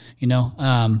 you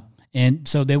know? And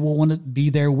so they will want to be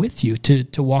there with you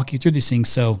to walk you through these things.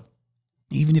 So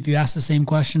even if you ask the same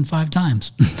question 5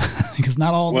 times, because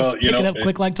not all of us pick it up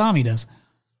quick like Tommy does.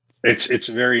 It's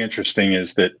very interesting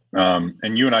is that,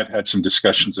 and you and I've had some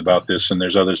discussions about this, and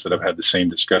there's others that I've had the same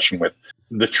discussion with.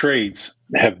 The trades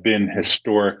have been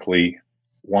historically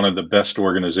one of the best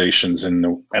organizations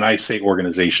and I say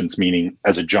organizations meaning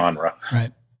as a genre,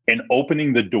 right, in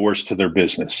opening the doors to their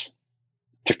business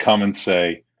to come and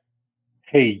say,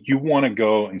 hey, you want to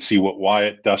go and see what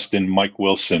Wyatt, Dustin, Mike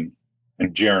Wilson,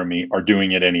 and Jeremy are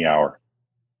doing at any hour.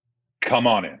 Come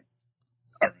on in.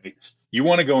 All right. You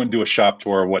want to go and do a shop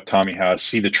tour of what Tommy has,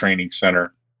 see the training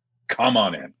center, come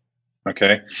on in.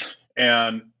 Okay.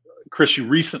 And Chris, you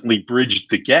recently bridged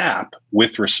the gap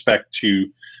with respect to,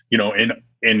 you know,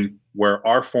 in where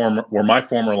my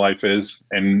former life is,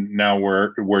 and now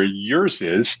where yours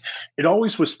is. It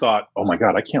always was thought, oh my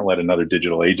God, I can't let another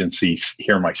digital agency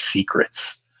hear my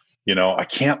secrets. You know, I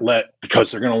can't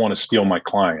because they're going to want to steal my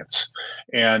clients.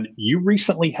 And you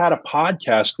recently had a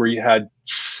podcast where you had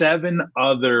 7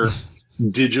 other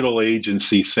digital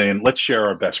agencies saying, let's share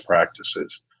our best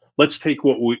practices. Let's take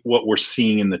what we're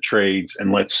seeing in the trades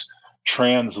and let's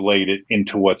translate it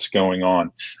into what's going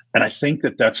on. And I think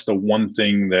that that's the one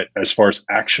thing that, as far as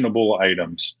actionable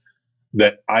items,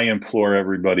 that I implore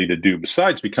everybody to do,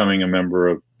 besides becoming a member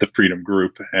of the Freedom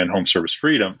Group and Home Service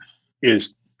Freedom,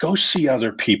 is go see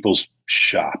other people's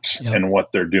shops and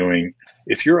what they're doing.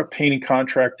 If you're a painting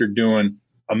contractor doing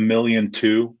 $1.2 million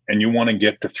and you want to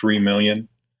get to 3 million,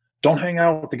 don't hang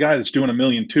out with the guy that's doing $1.2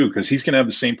 million, because he's going to have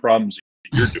the same problems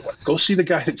you're doing. Go see the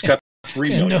guy that's got 3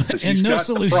 million, because he's got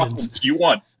the problems you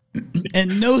want.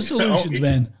 And no solutions,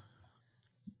 man.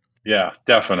 Yeah,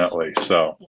 definitely.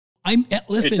 So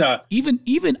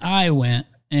even I went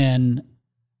and,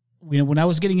 you know, when I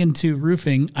was getting into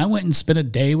roofing, I went and spent a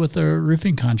day with a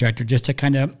roofing contractor just to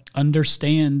kind of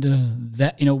understand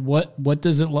that, you know,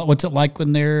 what's it like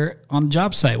when they're on a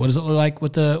job site? What does it look like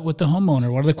with the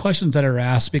homeowner? What are the questions that are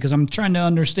asked? Because I'm trying to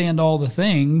understand all the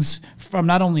things from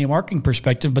not only a marketing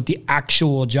perspective, but the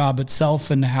actual job itself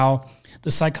and how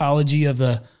the psychology of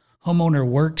the homeowner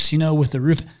works, you know, with the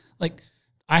roof. Like,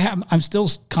 I'm still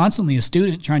constantly a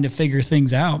student trying to figure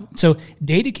things out. So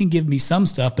data can give me some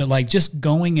stuff, but like just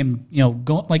going and, you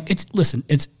know,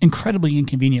 it's incredibly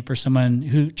inconvenient for someone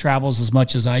who travels as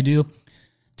much as I do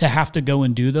to have to go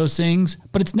and do those things,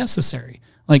 but it's necessary.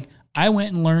 Like, I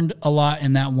went and learned a lot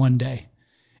in that one day.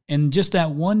 And just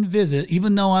that one visit,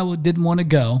 even though I didn't want to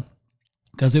go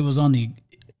because it was on the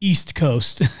East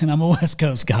Coast and I'm a West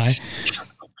Coast guy,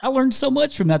 I learned so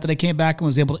much from that I came back and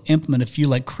was able to implement a few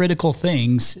like critical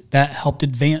things that helped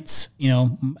advance, you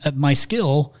know, my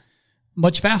skill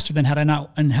much faster than had I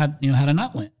not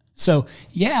went. So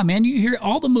yeah, man, you hear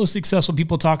all the most successful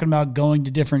people talking about going to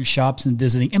different shops and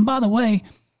visiting. And by the way,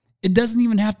 it doesn't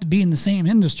even have to be in the same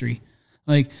industry.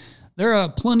 Like, there are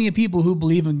plenty of people who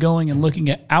believe in going and looking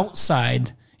at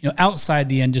outside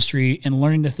the industry and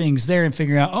learning the things there and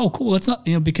figuring out, oh, cool, that's not,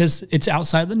 you know, because it's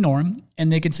outside the norm.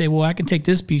 And they can say, well, I can take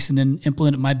this piece and then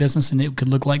implement it in my business and it could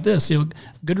look like this. You know,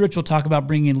 Goodrich will talk about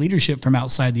bringing in leadership from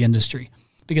outside the industry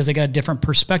because they got a different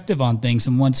perspective on things.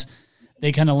 And once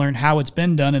they kind of learn how it's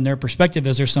been done and their perspective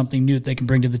is there something new that they can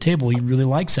bring to the table, he really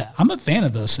likes that. I'm a fan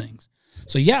of those things.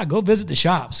 So yeah, go visit the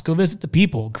shops, go visit the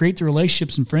people, create the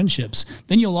relationships and friendships.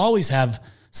 Then you'll always have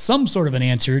some sort of an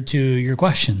answer to your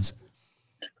questions.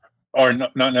 Or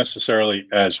not necessarily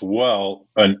as well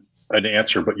an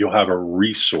answer, but you'll have a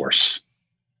resource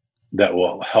that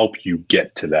will help you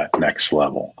get to that next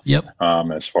level. Yep.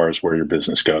 As far as where your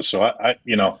business goes. So I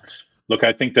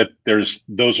think that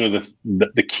those are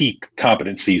the key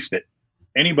competencies that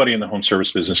anybody in the home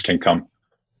service business can come.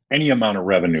 Any amount of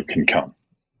revenue can come.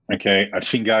 Okay. I've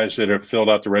seen guys that have filled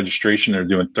out the registration. They're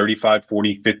doing 35,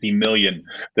 40, 50 million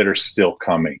that are still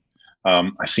coming.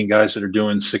 I've seen guys that are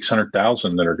doing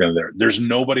 600,000 that are going to there. There's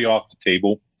nobody off the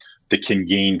table that can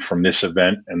gain from this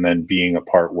event and then being a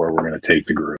part where we're going to take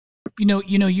the group. You know,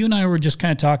 you and I were just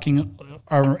kind of talking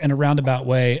in a roundabout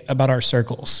way about our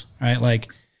circles, right? Like,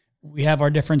 we have our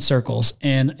different circles,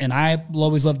 and I will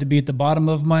always love to be at the bottom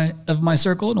of my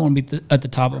circle. I don't want to be at the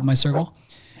top of my circle,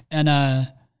 and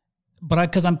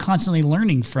because I'm constantly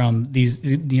learning from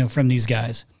these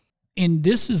guys. And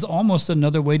this is almost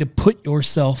another way to put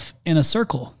yourself in a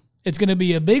circle. It's going to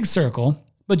be a big circle,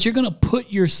 but you're going to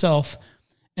put yourself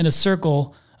in a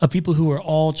circle of people who are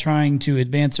all trying to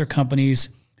advance their companies,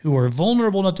 who are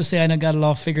vulnerable enough to say, I got it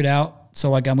all figured out. So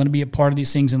like, I'm going to be a part of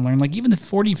these things and learn. Like even the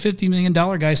 $40, $50 million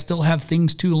guys still have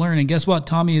things to learn. And guess what?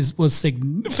 Tommy was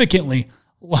significantly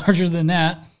larger than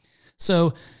that.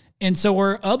 So, and so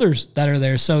are others that are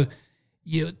there. So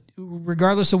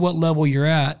regardless of what level you're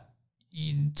at,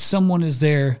 someone is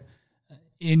there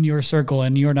in your circle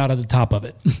and you're not at the top of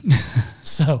it.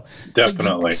 So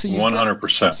definitely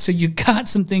 100%. So you got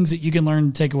some things that you can learn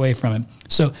and take away from it.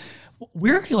 So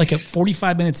we're already like at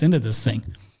 45 minutes into this thing.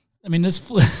 I mean,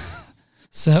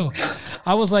 so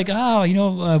I was like, I'm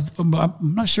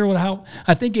not sure how,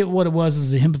 I think what it was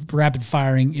is him rapid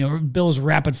firing, Bill's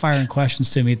rapid firing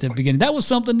questions to me at the beginning. That was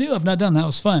something new. I've not done. That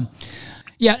was fun.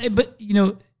 Yeah. But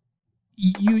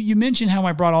you mentioned how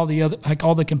I brought all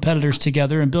the competitors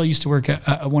together, and Bill used to work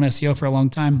at One SEO for a long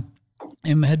time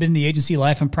and had been in the agency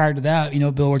life. And prior to that,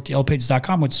 Bill worked at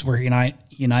LPages.com, which is where he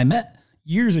and I met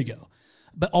years ago,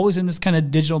 but always in this kind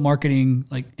of digital marketing,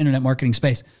 like internet marketing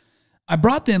space. I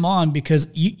brought them on because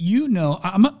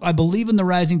I believe in the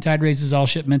rising tide raises all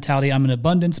ship mentality. I'm an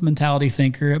abundance mentality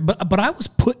thinker, but I was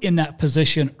put in that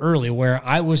position early where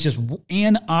I was just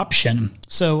an option.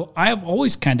 So I've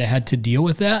always kind of had to deal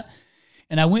with that.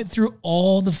 And I went through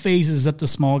all the phases that the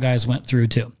small guys went through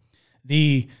too.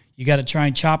 You got to try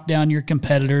and chop down your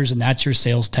competitors, and that's your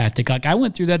sales tactic. Like I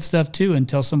went through that stuff too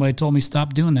until somebody told me,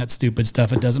 stop doing that stupid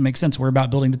stuff. It doesn't make sense. We're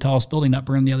about building the tallest building, not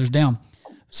burning the others down.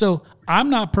 So I'm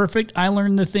not perfect. I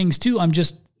learned the things too. I'm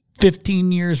just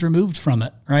 15 years removed from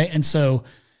it, right? And so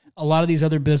a lot of these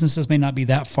other businesses may not be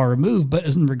that far removed, but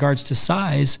in regards to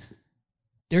size,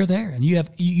 they're there. And you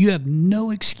have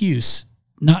no excuse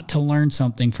not to learn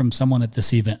something from someone at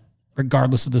this event,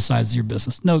 regardless of the size of your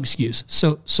business. No excuse.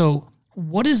 So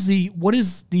what is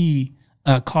the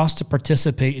cost to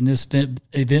participate in this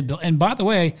event, Bill? And by the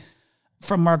way,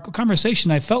 from our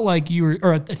conversation, I felt like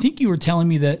I think you were telling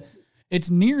me that it's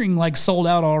nearing like sold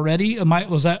out already. Am I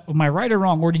right or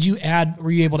wrong? Or were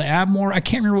you able to add more? I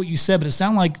can't remember what you said, but it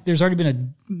sounded like there's already been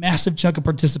a massive chunk of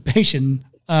participation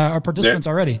or participants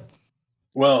already.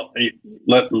 Well,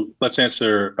 let's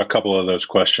answer a couple of those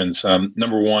questions.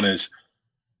 Number one is,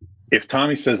 if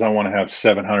Tommy says I want to have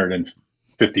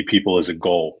 750 people as a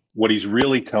goal, what he's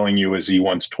really telling you is he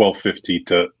wants 1,250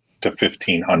 to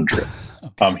 1,500.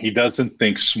 Okay. He doesn't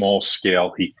think small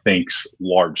scale. He thinks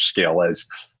large scale. As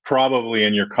probably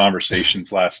in your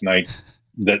conversations last night,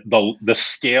 that the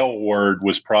scale word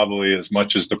was probably as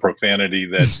much as the profanity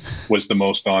that was the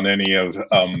most on any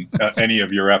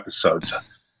of your episodes.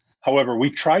 However,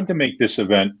 we've tried to make this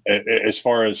event as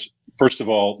far as, first of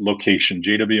all, location,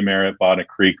 JW Marriott, Bonnet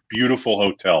Creek, beautiful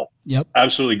hotel. Yep.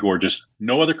 Absolutely gorgeous.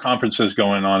 No other conferences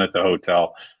going on at the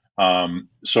hotel.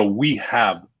 So we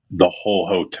have the whole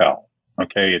hotel.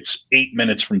 Okay. It's 8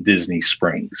 minutes from Disney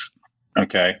Springs.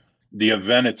 Okay. The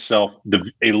event itself, the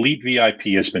elite VIP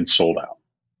has been sold out.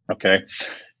 Okay.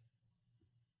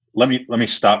 Let me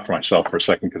stop for myself for a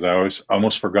second, because I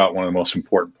almost forgot one of the most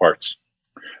important parts.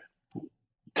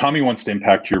 Tommy wants to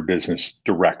impact your business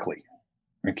directly.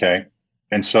 Okay.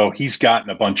 And so he's gotten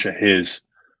a bunch of his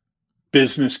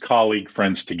business colleague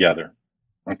friends together.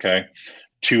 Okay.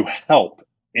 To help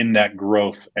in that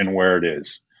growth and where it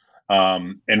is,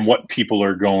 and what people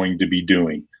are going to be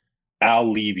doing.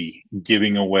 Al Levy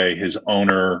giving away his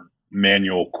owner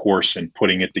manual course and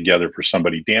putting it together for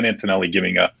somebody. Dan Antonelli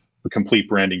giving a complete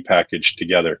branding package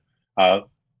together.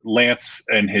 Lance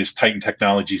and his Titan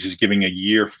Technologies is giving a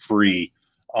year free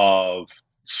of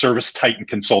Service Titan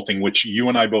Consulting, which you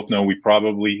and I both know we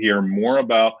probably hear more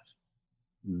about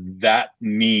that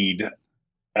need,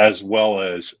 as well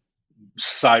as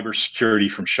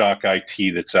cybersecurity from Shock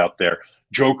IT that's out there.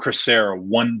 Joe Crisera,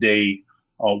 one day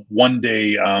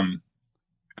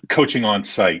coaching on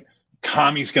site.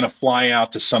 Tommy's going to fly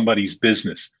out to somebody's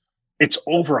business. It's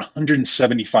over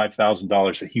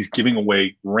 $175,000 that he's giving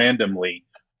away randomly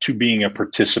to being a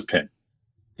participant.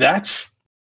 That's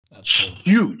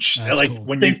huge. That's like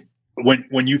cool.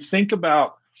 When you think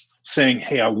about saying,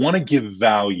 hey, I want to give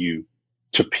value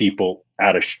to people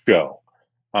at a show,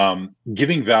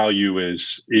 giving value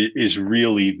is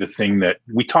really the thing that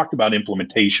we talked about.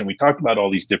 Implementation, we talked about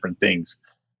all these different things,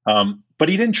 but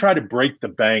he didn't try to break the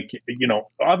bank,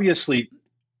 obviously.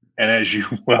 And as you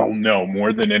well know,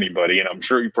 more than anybody, and I'm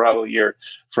sure you probably hear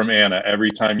from Anna, every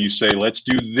time you say, let's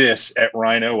do this at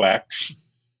Rhino X,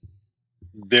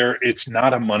 it's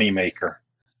not a moneymaker.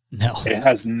 No, it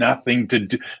has nothing to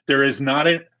do. There's not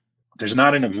an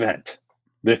event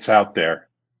that's out there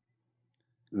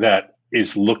that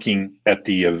is looking at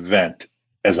the event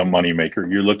as a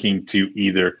moneymaker. You're looking to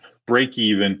either break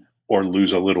even or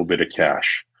lose a little bit of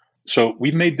cash. So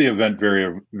we've made the event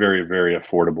very, very, very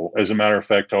affordable. As a matter of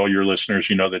fact, all your listeners,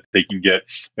 you know that they can get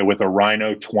with a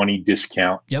Rhino 20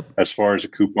 discount as far as a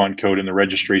coupon code in the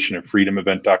registration at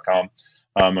freedomevent.com.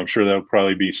 I'm sure that'll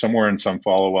probably be somewhere in some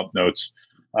follow-up notes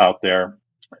out there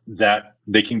that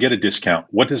they can get a discount.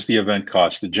 What does the event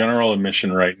cost? The general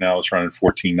admission right now is running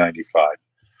 $14.95.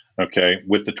 Okay.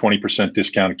 With the 20%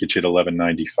 discount, it gets you at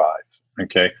 $11.95.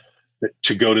 Okay.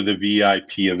 To go to the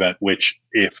VIP event, which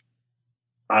if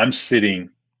I'm sitting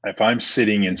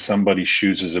in somebody's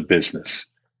shoes as a business,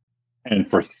 and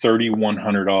for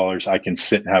 $3,100, I can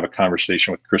sit and have a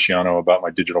conversation with Cristiano about my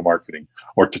digital marketing,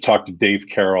 or to talk to Dave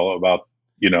Carroll about,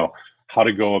 how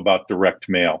to go about direct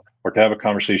mail, or to have a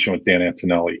conversation with Dan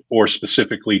Antonelli, or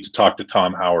specifically to talk to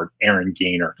Tom Howard, Aaron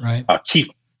Gaynor, right.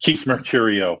 Keith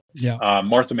Mercurio,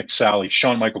 Martha McSally,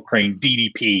 Sean Michael Crane,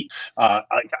 DDP.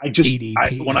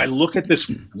 When I look at this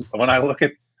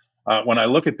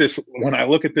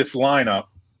lineup,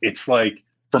 it's like,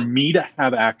 for me to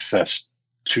have access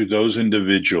to those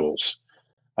individuals,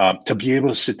 to be able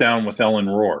to sit down with Ellen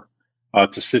Rohr,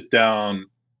 to sit down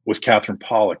with Catherine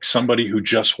Pollock, somebody who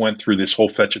just went through this whole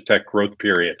Fetch a Tech growth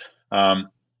period, to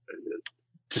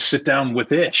sit down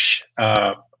with Ish,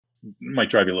 might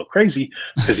drive you a little crazy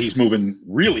because he's moving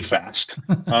really fast.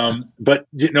 But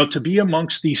to be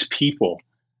amongst these people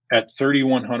at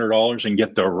 $3,100 and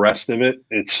get the rest of it,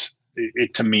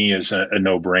 it to me is a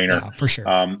no-brainer. For sure.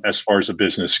 As far as a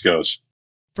business goes.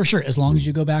 For sure. As long as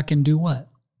you go back and do what?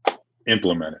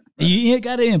 Implement it. Right? You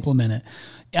got to implement it.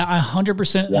 I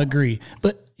 100% agree.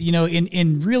 But,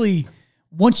 in really,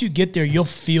 once you get there, you'll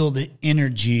feel the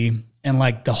energy and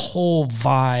like the whole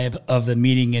vibe of the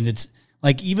meeting. And it's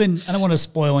like, even, I don't want to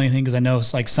spoil anything because I know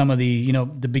it's like some of the,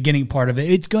 the beginning part of it,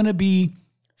 it's going to be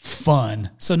fun.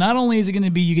 So not only is it going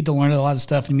to be, you get to learn a lot of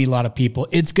stuff and meet a lot of people,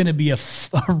 it's going to be a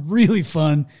really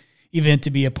fun event to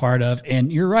be a part of.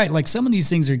 And you're right. Like, some of these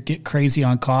things get crazy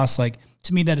on costs. Like,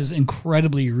 to me, that is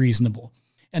incredibly reasonable.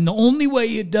 And the only way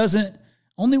it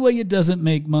doesn't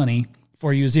make money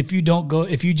for you is if you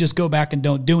just go back and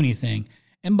don't do anything.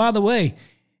 And by the way,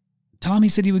 Tommy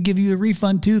said he would give you a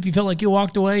refund too if you felt like you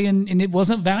walked away and it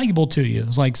wasn't valuable to you.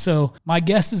 It's like, so my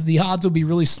guess is the odds will be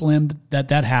really slim that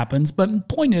happens. But the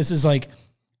point is like,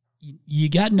 you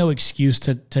got no excuse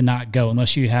to not go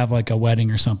unless you have like a wedding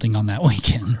or something on that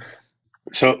weekend.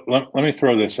 So let me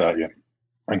throw this at you.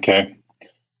 Okay.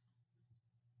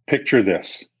 Picture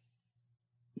this.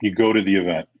 You go to the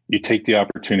event. You take the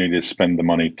opportunity to spend the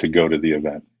money to go to the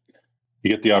event.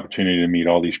 You get the opportunity to meet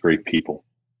all these great people.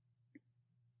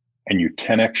 And you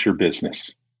 10x your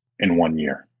business in 1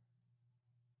 year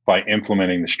by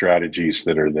implementing the strategies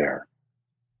that are there.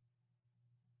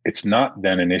 It's not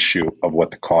then an issue of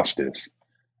what the cost is.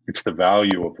 It's the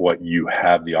value of what you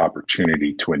have the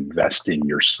opportunity to invest in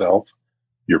yourself,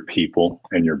 your people,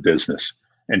 and your business.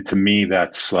 And to me,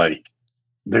 that's like,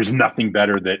 there's nothing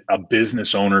better that a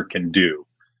business owner can do.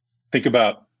 Think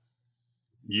about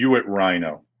you at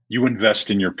Rhino. You invest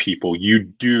in your people. You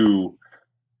do.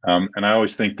 And I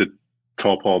always think that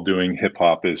Tall Paul doing hip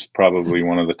hop is probably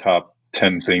one of the top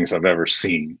 10 things I've ever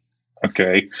seen.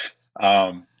 Okay.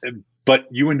 But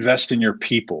you invest in your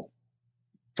people.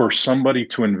 For somebody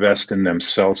to invest in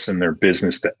themselves and their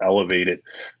business, to elevate it,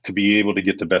 to be able to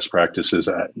get the best practices,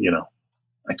 I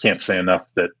can't say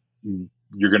enough that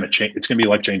you're going to change. It's going to be a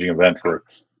life-changing event for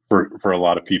a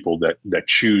lot of people that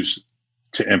choose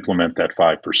to implement that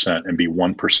 5% and be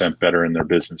 1% better in their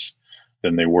business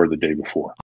than they were the day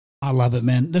before. I love it,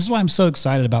 man. This is why I'm so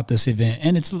excited about this event.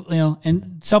 And it's,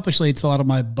 and selfishly, it's a lot of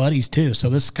my buddies too. So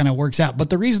this kind of works out. But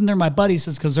the reason they're my buddies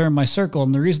is because they're in my circle.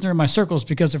 And the reason they're in my circle is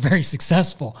because they're very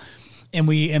successful. And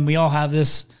we all have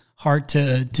this heart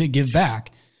to give back.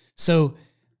 So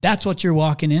that's what you're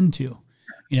walking into,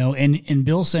 and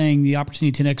Bill saying the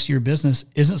opportunity to next to your business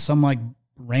isn't some like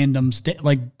random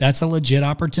like that's a legit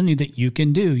opportunity that you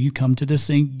can do. You come to this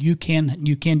thing, you can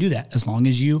do that as long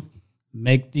as you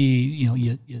make the,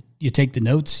 you take the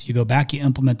notes, you go back, you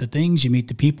implement the things, you meet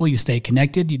the people, you stay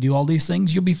connected, you do all these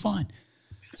things, you'll be fine.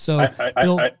 So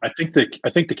I think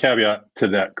the caveat to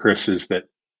that, Chris, is that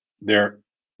there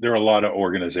are a lot of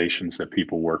organizations that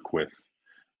people work with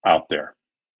out there.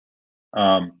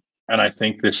 And I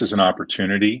think this is an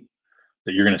opportunity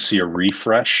that you're going to see a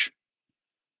refresh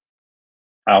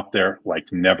out there like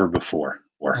never before.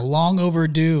 A long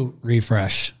overdue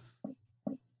refresh.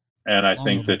 And I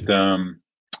think that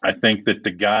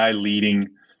the guy leading,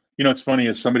 it's funny,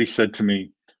 as somebody said to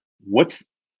me, what's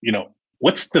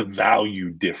the value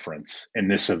difference in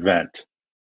this event?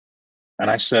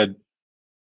 And I said,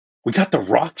 we got the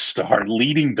rock star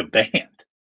leading the band.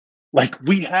 Like,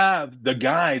 we have the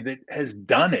guy that has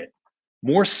done it.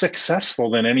 more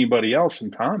successful than anybody else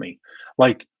in Tommy.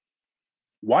 Like,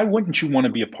 why wouldn't you want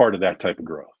to be a part of that type of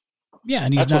growth? Yeah,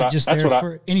 and he's not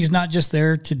just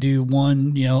there to do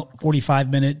one,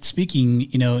 45-minute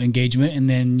speaking, engagement, and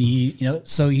then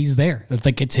so he's there. It's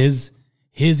like it's his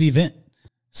event.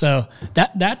 So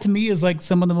that to me is like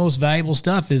some of the most valuable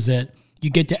stuff, is that you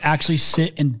get to actually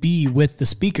sit and be with the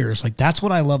speakers. Like, that's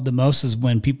what I love the most, is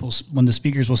when the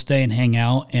speakers will stay and hang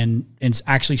out and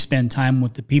actually spend time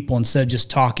with the people instead of just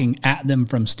talking at them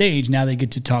from stage. Now they get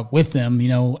to talk with them,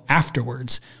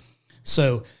 afterwards.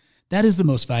 So that is the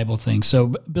most valuable thing.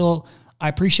 So Bill, I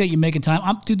appreciate you making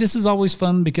time. Dude, this is always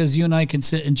fun because you and I can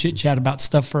sit and chit chat about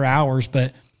stuff for hours,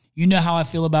 but you know how I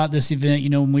feel about this event.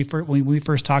 When we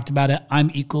first talked about it, I'm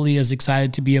equally as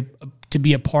excited to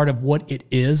be a part of what it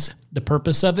is, the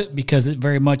purpose of it, because it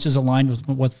very much is aligned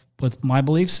with my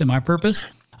beliefs and my purpose.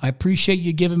 I appreciate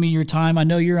you giving me your time. I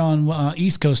know you're on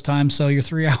East Coast time, so you're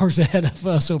 3 hours ahead of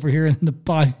us over here in the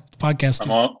podcast.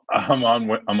 I'm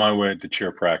on my way to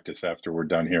cheer practice after we're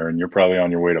done here, and you're probably on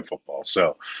your way to football.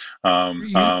 So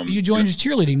you joined us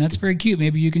cheerleading. That's very cute.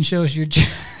 Maybe you can show us your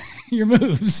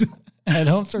moves at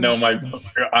home. No,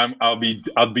 I'll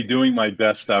be doing my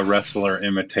best wrestler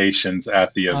imitations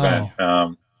at the event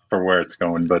for where it's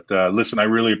going. But listen, I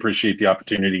really appreciate the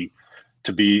opportunity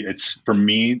to be. It's for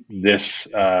me. This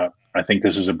I think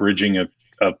this is a bridging of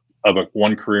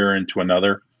one career into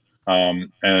another,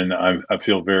 and I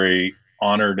feel very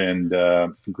honored and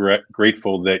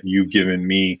grateful that you've given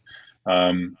me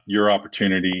your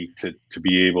opportunity to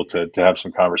be able to have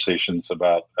some conversations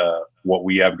about what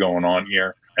we have going on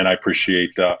here. And I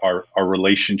appreciate our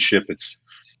relationship. It's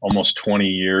almost 20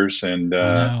 years, and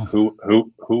who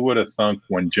would have thunk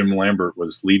when Jim Lambert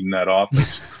was leading that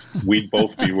office, we'd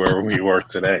both be where we were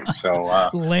today. So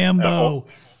Lambo.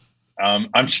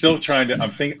 I'm still trying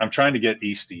to get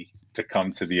Easty to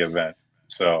come to the event.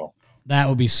 So that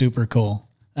would be super cool.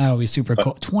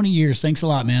 20 years. Thanks a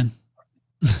lot, man.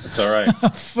 It's all right.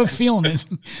 For feeling it.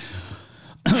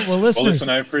 Well, listen,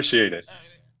 I appreciate it.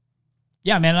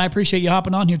 Yeah, man, and I appreciate you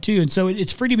hopping on here too. And so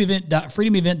it's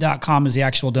freedomevent.com is the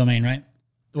actual domain, right?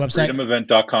 The website?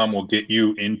 Freedomevent.com will get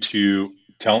you into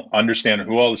understand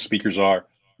who all the speakers are,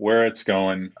 where it's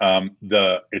going.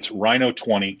 It's Rhino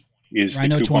 20 is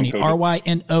Rhino the coupon 20, code.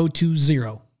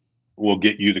 RYNO20. We'll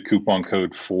get you the coupon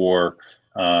code for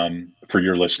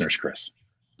your listeners, Chris.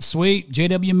 Sweet.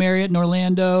 JW Marriott in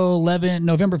Orlando,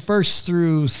 November 1st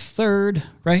through 3rd,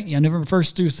 right? Yeah, November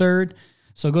 1st through 3rd.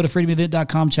 So go to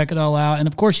freedomevent.com, check it all out. And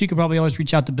of course, you could probably always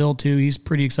reach out to Bill too. He's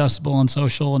pretty accessible on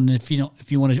social. And if you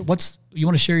want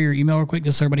to share your email real quick,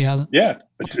 just so everybody has it. Yeah,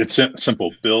 it's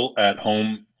simple.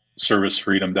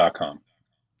 Bill@homeservicefreedom.com.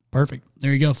 Perfect.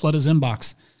 There you go. Flood his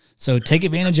inbox. So take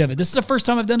advantage of it. This is the first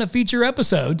time I've done a feature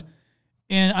episode.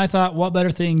 And I thought, what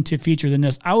better thing to feature than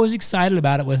this? I was excited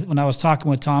about it when I was talking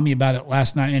with Tommy about it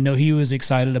last night. And I know he was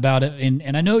excited about it.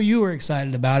 And I know you were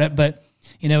excited about it. But,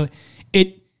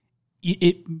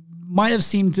 it might have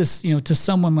seemed to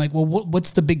someone like, well, what's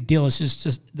the big deal? It's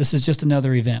just this is just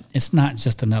another event. It's not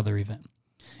just another event.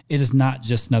 It is not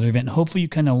just another event. Hopefully you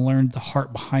kind of learned the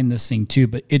heart behind this thing too,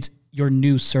 but it's your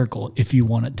new circle if you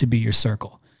want it to be your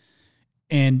circle.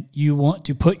 And you want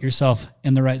to put yourself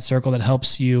in the right circle that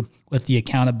helps you with the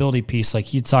accountability piece. Like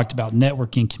he talked about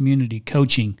networking, community,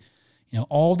 coaching,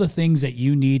 all the things that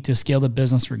you need to scale the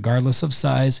business regardless of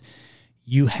size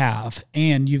you have.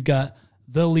 And you've got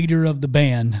the leader of the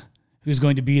band who's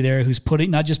going to be there, who's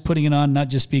not just putting it on, not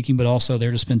just speaking, but also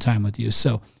there to spend time with you.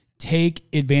 So take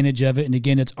advantage of it. And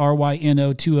again, it's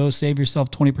RYNO20. Save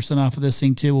yourself 20% off of this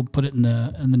thing too. We'll put it in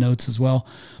the notes as well.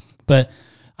 But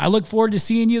I look forward to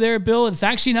seeing you there, Bill. It's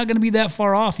actually not going to be that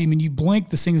far off. I mean, you blink,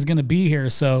 this thing's going to be here.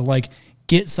 So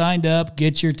get signed up,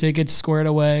 get your tickets squared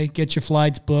away, get your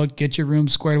flights booked, get your room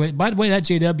squared away. By the way, that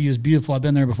JW is beautiful. I've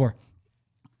been there before.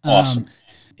 Awesome.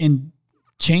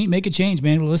 Make a change,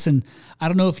 man. Listen, I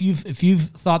don't know if you've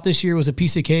thought this year was a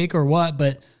piece of cake or what,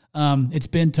 but it's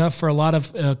been tough for a lot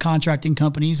of contracting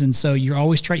companies, and so you're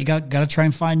always you got to try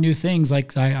and find new things.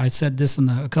 Like I said this in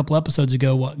a couple episodes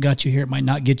ago, what got you here might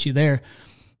not get you there.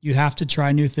 You have to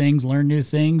try new things, learn new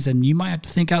things, and you might have to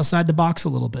think outside the box a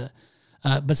little bit.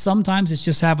 But sometimes it's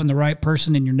just having the right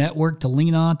person in your network to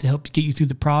lean on to help get you through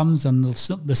the problems and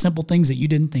the simple things that you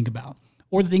didn't think about,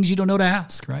 or the things you don't know to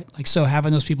ask, right? So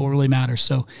having those people really matters.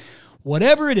 So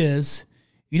whatever it is,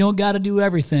 you don't got to do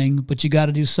everything, but you got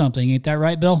to do something. Ain't that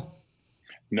right, Bill?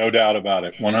 No doubt about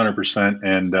it, 100%.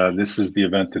 And this is the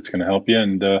event that's going to help you.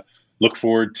 And look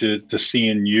forward to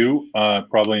seeing you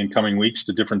probably in coming weeks,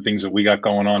 the different things that we got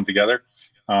going on together.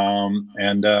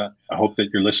 And I hope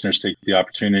that your listeners take the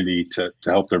opportunity to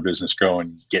help their business grow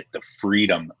and get the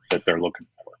freedom that they're looking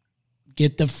for.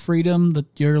 Get the freedom that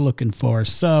you're looking for.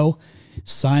 So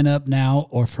sign up now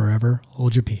or forever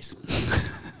hold your peace.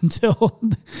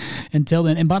 Until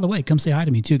then. And by the way, come say hi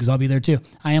to me too, because I'll be there too.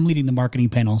 I am leading the marketing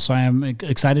panel, so I am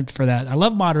excited for that. I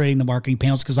love moderating the marketing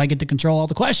panels because I get to control all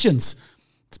the questions.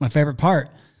 It's my favorite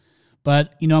part.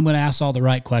 But, I'm going to ask all the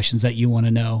right questions that you want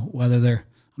to know, whether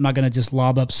I'm not going to just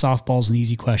lob up softballs and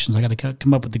easy questions. I got to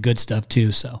come up with the good stuff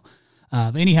too. So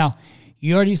anyhow,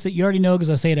 you already know,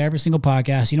 because I say it every single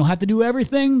podcast, you don't have to do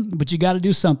everything, but you got to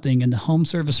do something. And the Home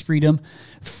Service Freedom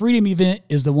event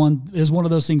is one of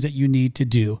those things that you need to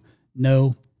do.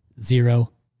 No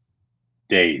 0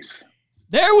 days.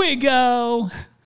 There we go.